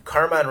worship,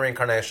 karma and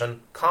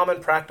reincarnation,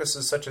 common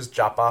practices such as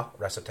japa,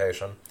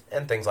 recitation,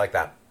 and things like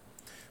that.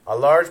 A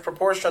large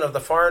proportion of the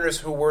foreigners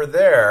who were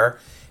there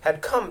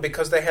had come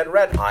because they had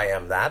read I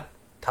Am That,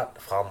 Tat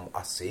Tvam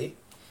Asi.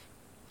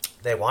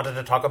 They wanted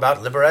to talk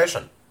about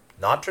liberation,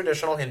 not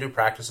traditional Hindu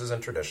practices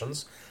and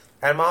traditions,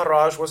 and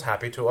Maharaj was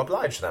happy to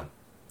oblige them.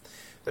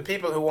 The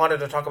people who wanted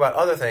to talk about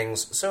other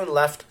things soon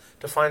left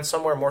to find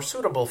somewhere more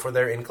suitable for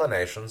their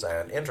inclinations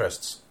and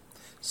interests.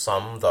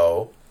 Some,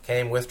 though,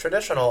 came with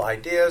traditional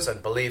ideas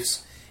and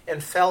beliefs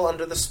and fell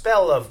under the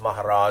spell of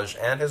Maharaj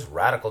and his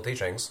radical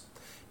teachings,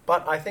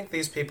 but I think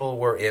these people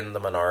were in the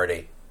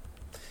minority.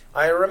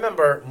 I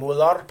remember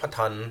Mular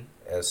Patan,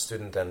 as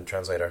student and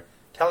translator,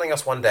 telling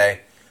us one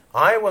day,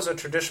 I was a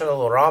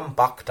traditional Ram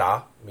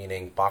Bhakta,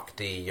 meaning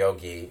bhakti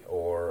yogi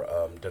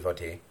or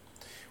devotee.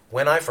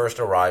 When I first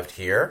arrived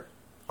here,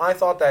 I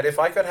thought that if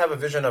I could have a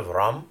vision of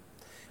Ram,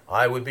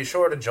 I would be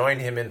sure to join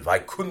him in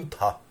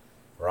Vaikuntha,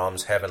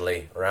 Ram's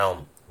heavenly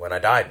realm, when I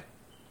died.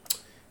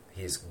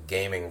 He's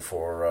gaming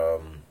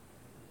for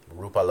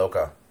Rupa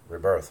Loka,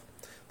 rebirth.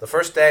 The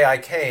first day I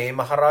came,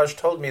 Maharaj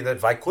told me that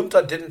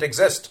Vaikuntha didn't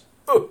exist.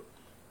 Ooh!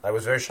 I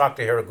was very shocked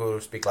to hear a guru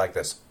speak like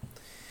this.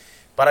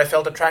 But I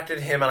felt attracted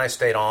to him and I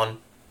stayed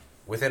on.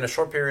 Within a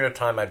short period of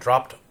time, I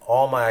dropped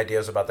all my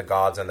ideas about the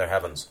gods and their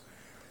heavens.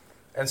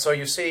 And so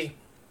you see,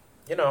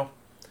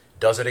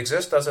 does it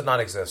exist? Does it not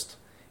exist?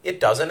 It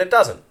does and it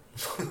doesn't.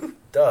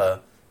 Duh.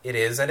 It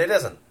is and it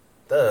isn't.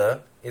 Duh.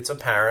 It's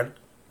apparent.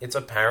 It's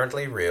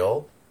apparently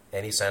real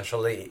and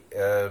essentially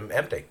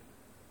empty.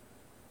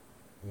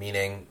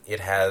 Meaning it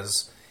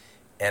has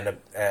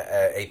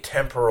a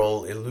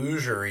temporal,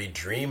 illusory,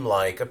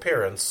 dreamlike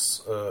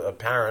appearance,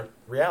 apparent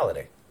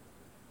reality.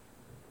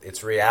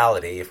 Its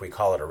reality, if we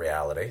call it a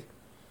reality,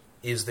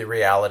 is the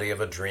reality of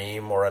a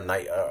dream or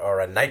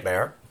a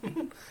nightmare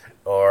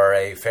or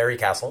a fairy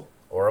castle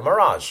or a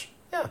mirage.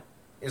 Yeah.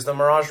 Is the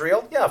mirage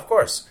real? Yeah, of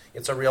course.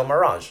 It's a real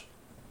mirage.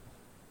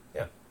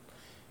 Yeah.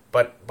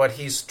 But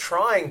he's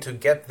trying to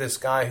get this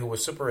guy who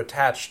was super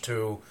attached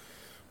to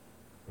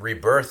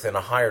rebirth in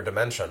a higher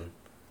dimension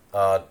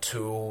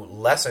to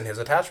lessen his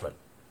attachment.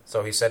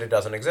 So he said it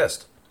doesn't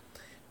exist.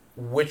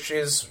 Which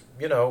is,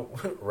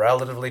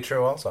 relatively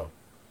true also.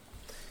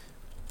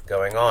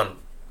 Going on.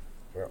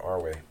 Where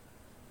are we?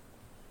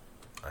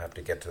 I have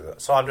to get to the...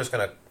 So I'm just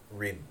going to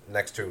read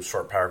next two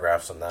short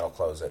paragraphs and that'll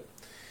close it.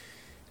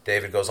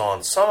 David goes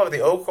on, some of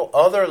the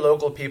other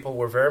local people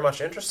were very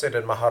much interested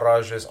in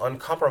Maharaj's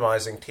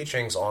uncompromising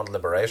teachings on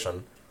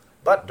liberation,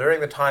 but during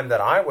the time that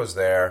I was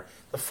there,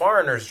 the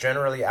foreigners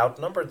generally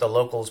outnumbered the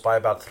locals by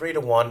about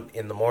 3-1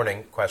 in the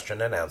morning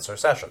question and answer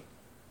session.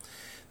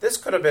 This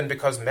could have been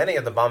because many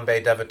of the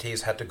Bombay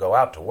devotees had to go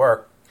out to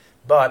work,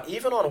 but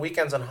even on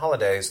weekends and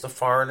holidays, the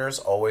foreigners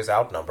always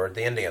outnumbered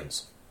the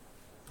Indians,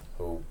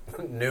 who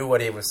knew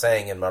what he was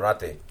saying in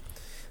Marathi.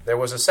 There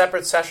was a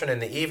separate session in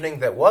the evening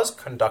that was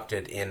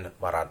conducted in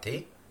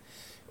Marathi.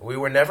 We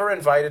were never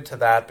invited to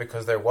that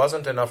because there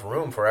wasn't enough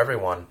room for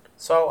everyone,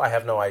 so I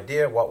have no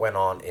idea what went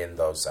on in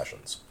those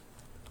sessions.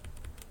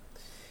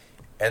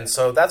 And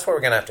so that's where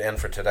we're going to have to end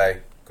for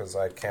today, because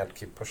I can't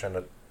keep pushing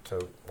it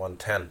to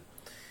 110.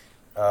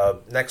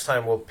 Next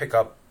time we'll pick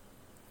up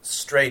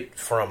straight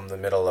from the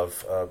middle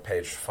of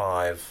page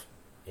 5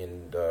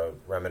 in the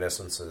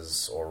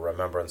reminiscences or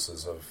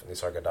remembrances of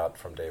Nisargadatta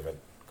from David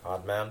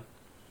Codman.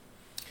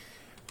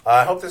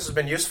 I hope this has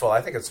been useful.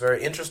 I think it's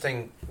very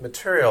interesting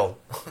material.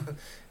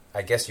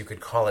 I guess you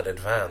could call it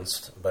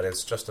advanced, but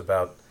it's just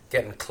about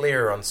getting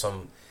clear on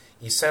some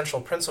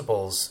essential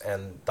principles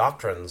and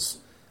doctrines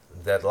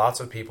that lots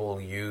of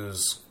people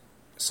use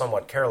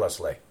somewhat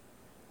carelessly,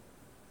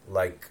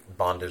 like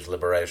bondage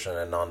liberation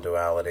and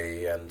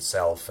non-duality and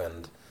self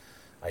and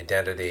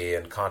identity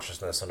and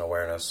consciousness and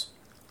awareness.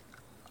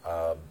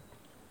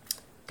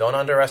 Don't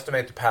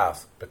underestimate the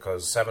path,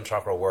 because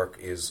 7-chakra work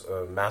is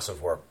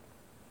massive work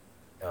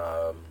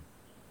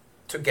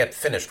to get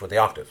finished with the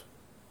octave.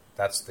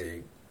 That's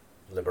the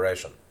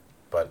liberation.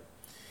 But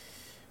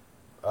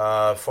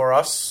for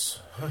us,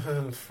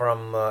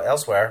 from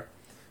elsewhere,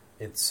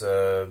 it's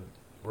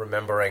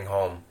remembering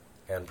home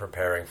and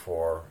preparing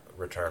for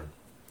return.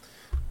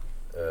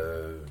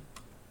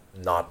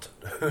 Not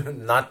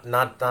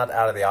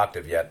out of the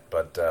octave yet,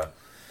 but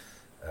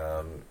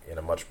in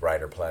a much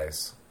brighter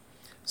place.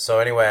 So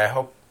anyway, I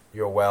hope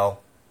you're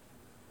well.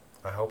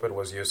 I hope it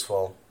was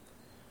useful.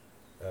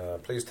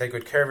 Please take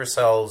good care of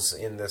yourselves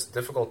in this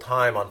difficult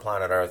time on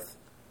planet Earth,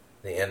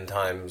 the end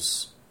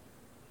times,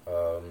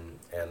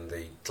 and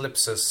the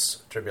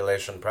eclipsis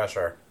tribulation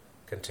pressure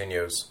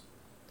continues.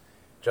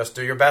 Just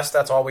do your best.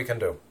 That's all we can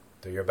do.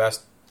 Do your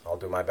best. I'll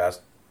do my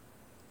best.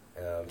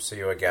 See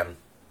you again,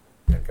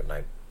 and good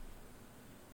night.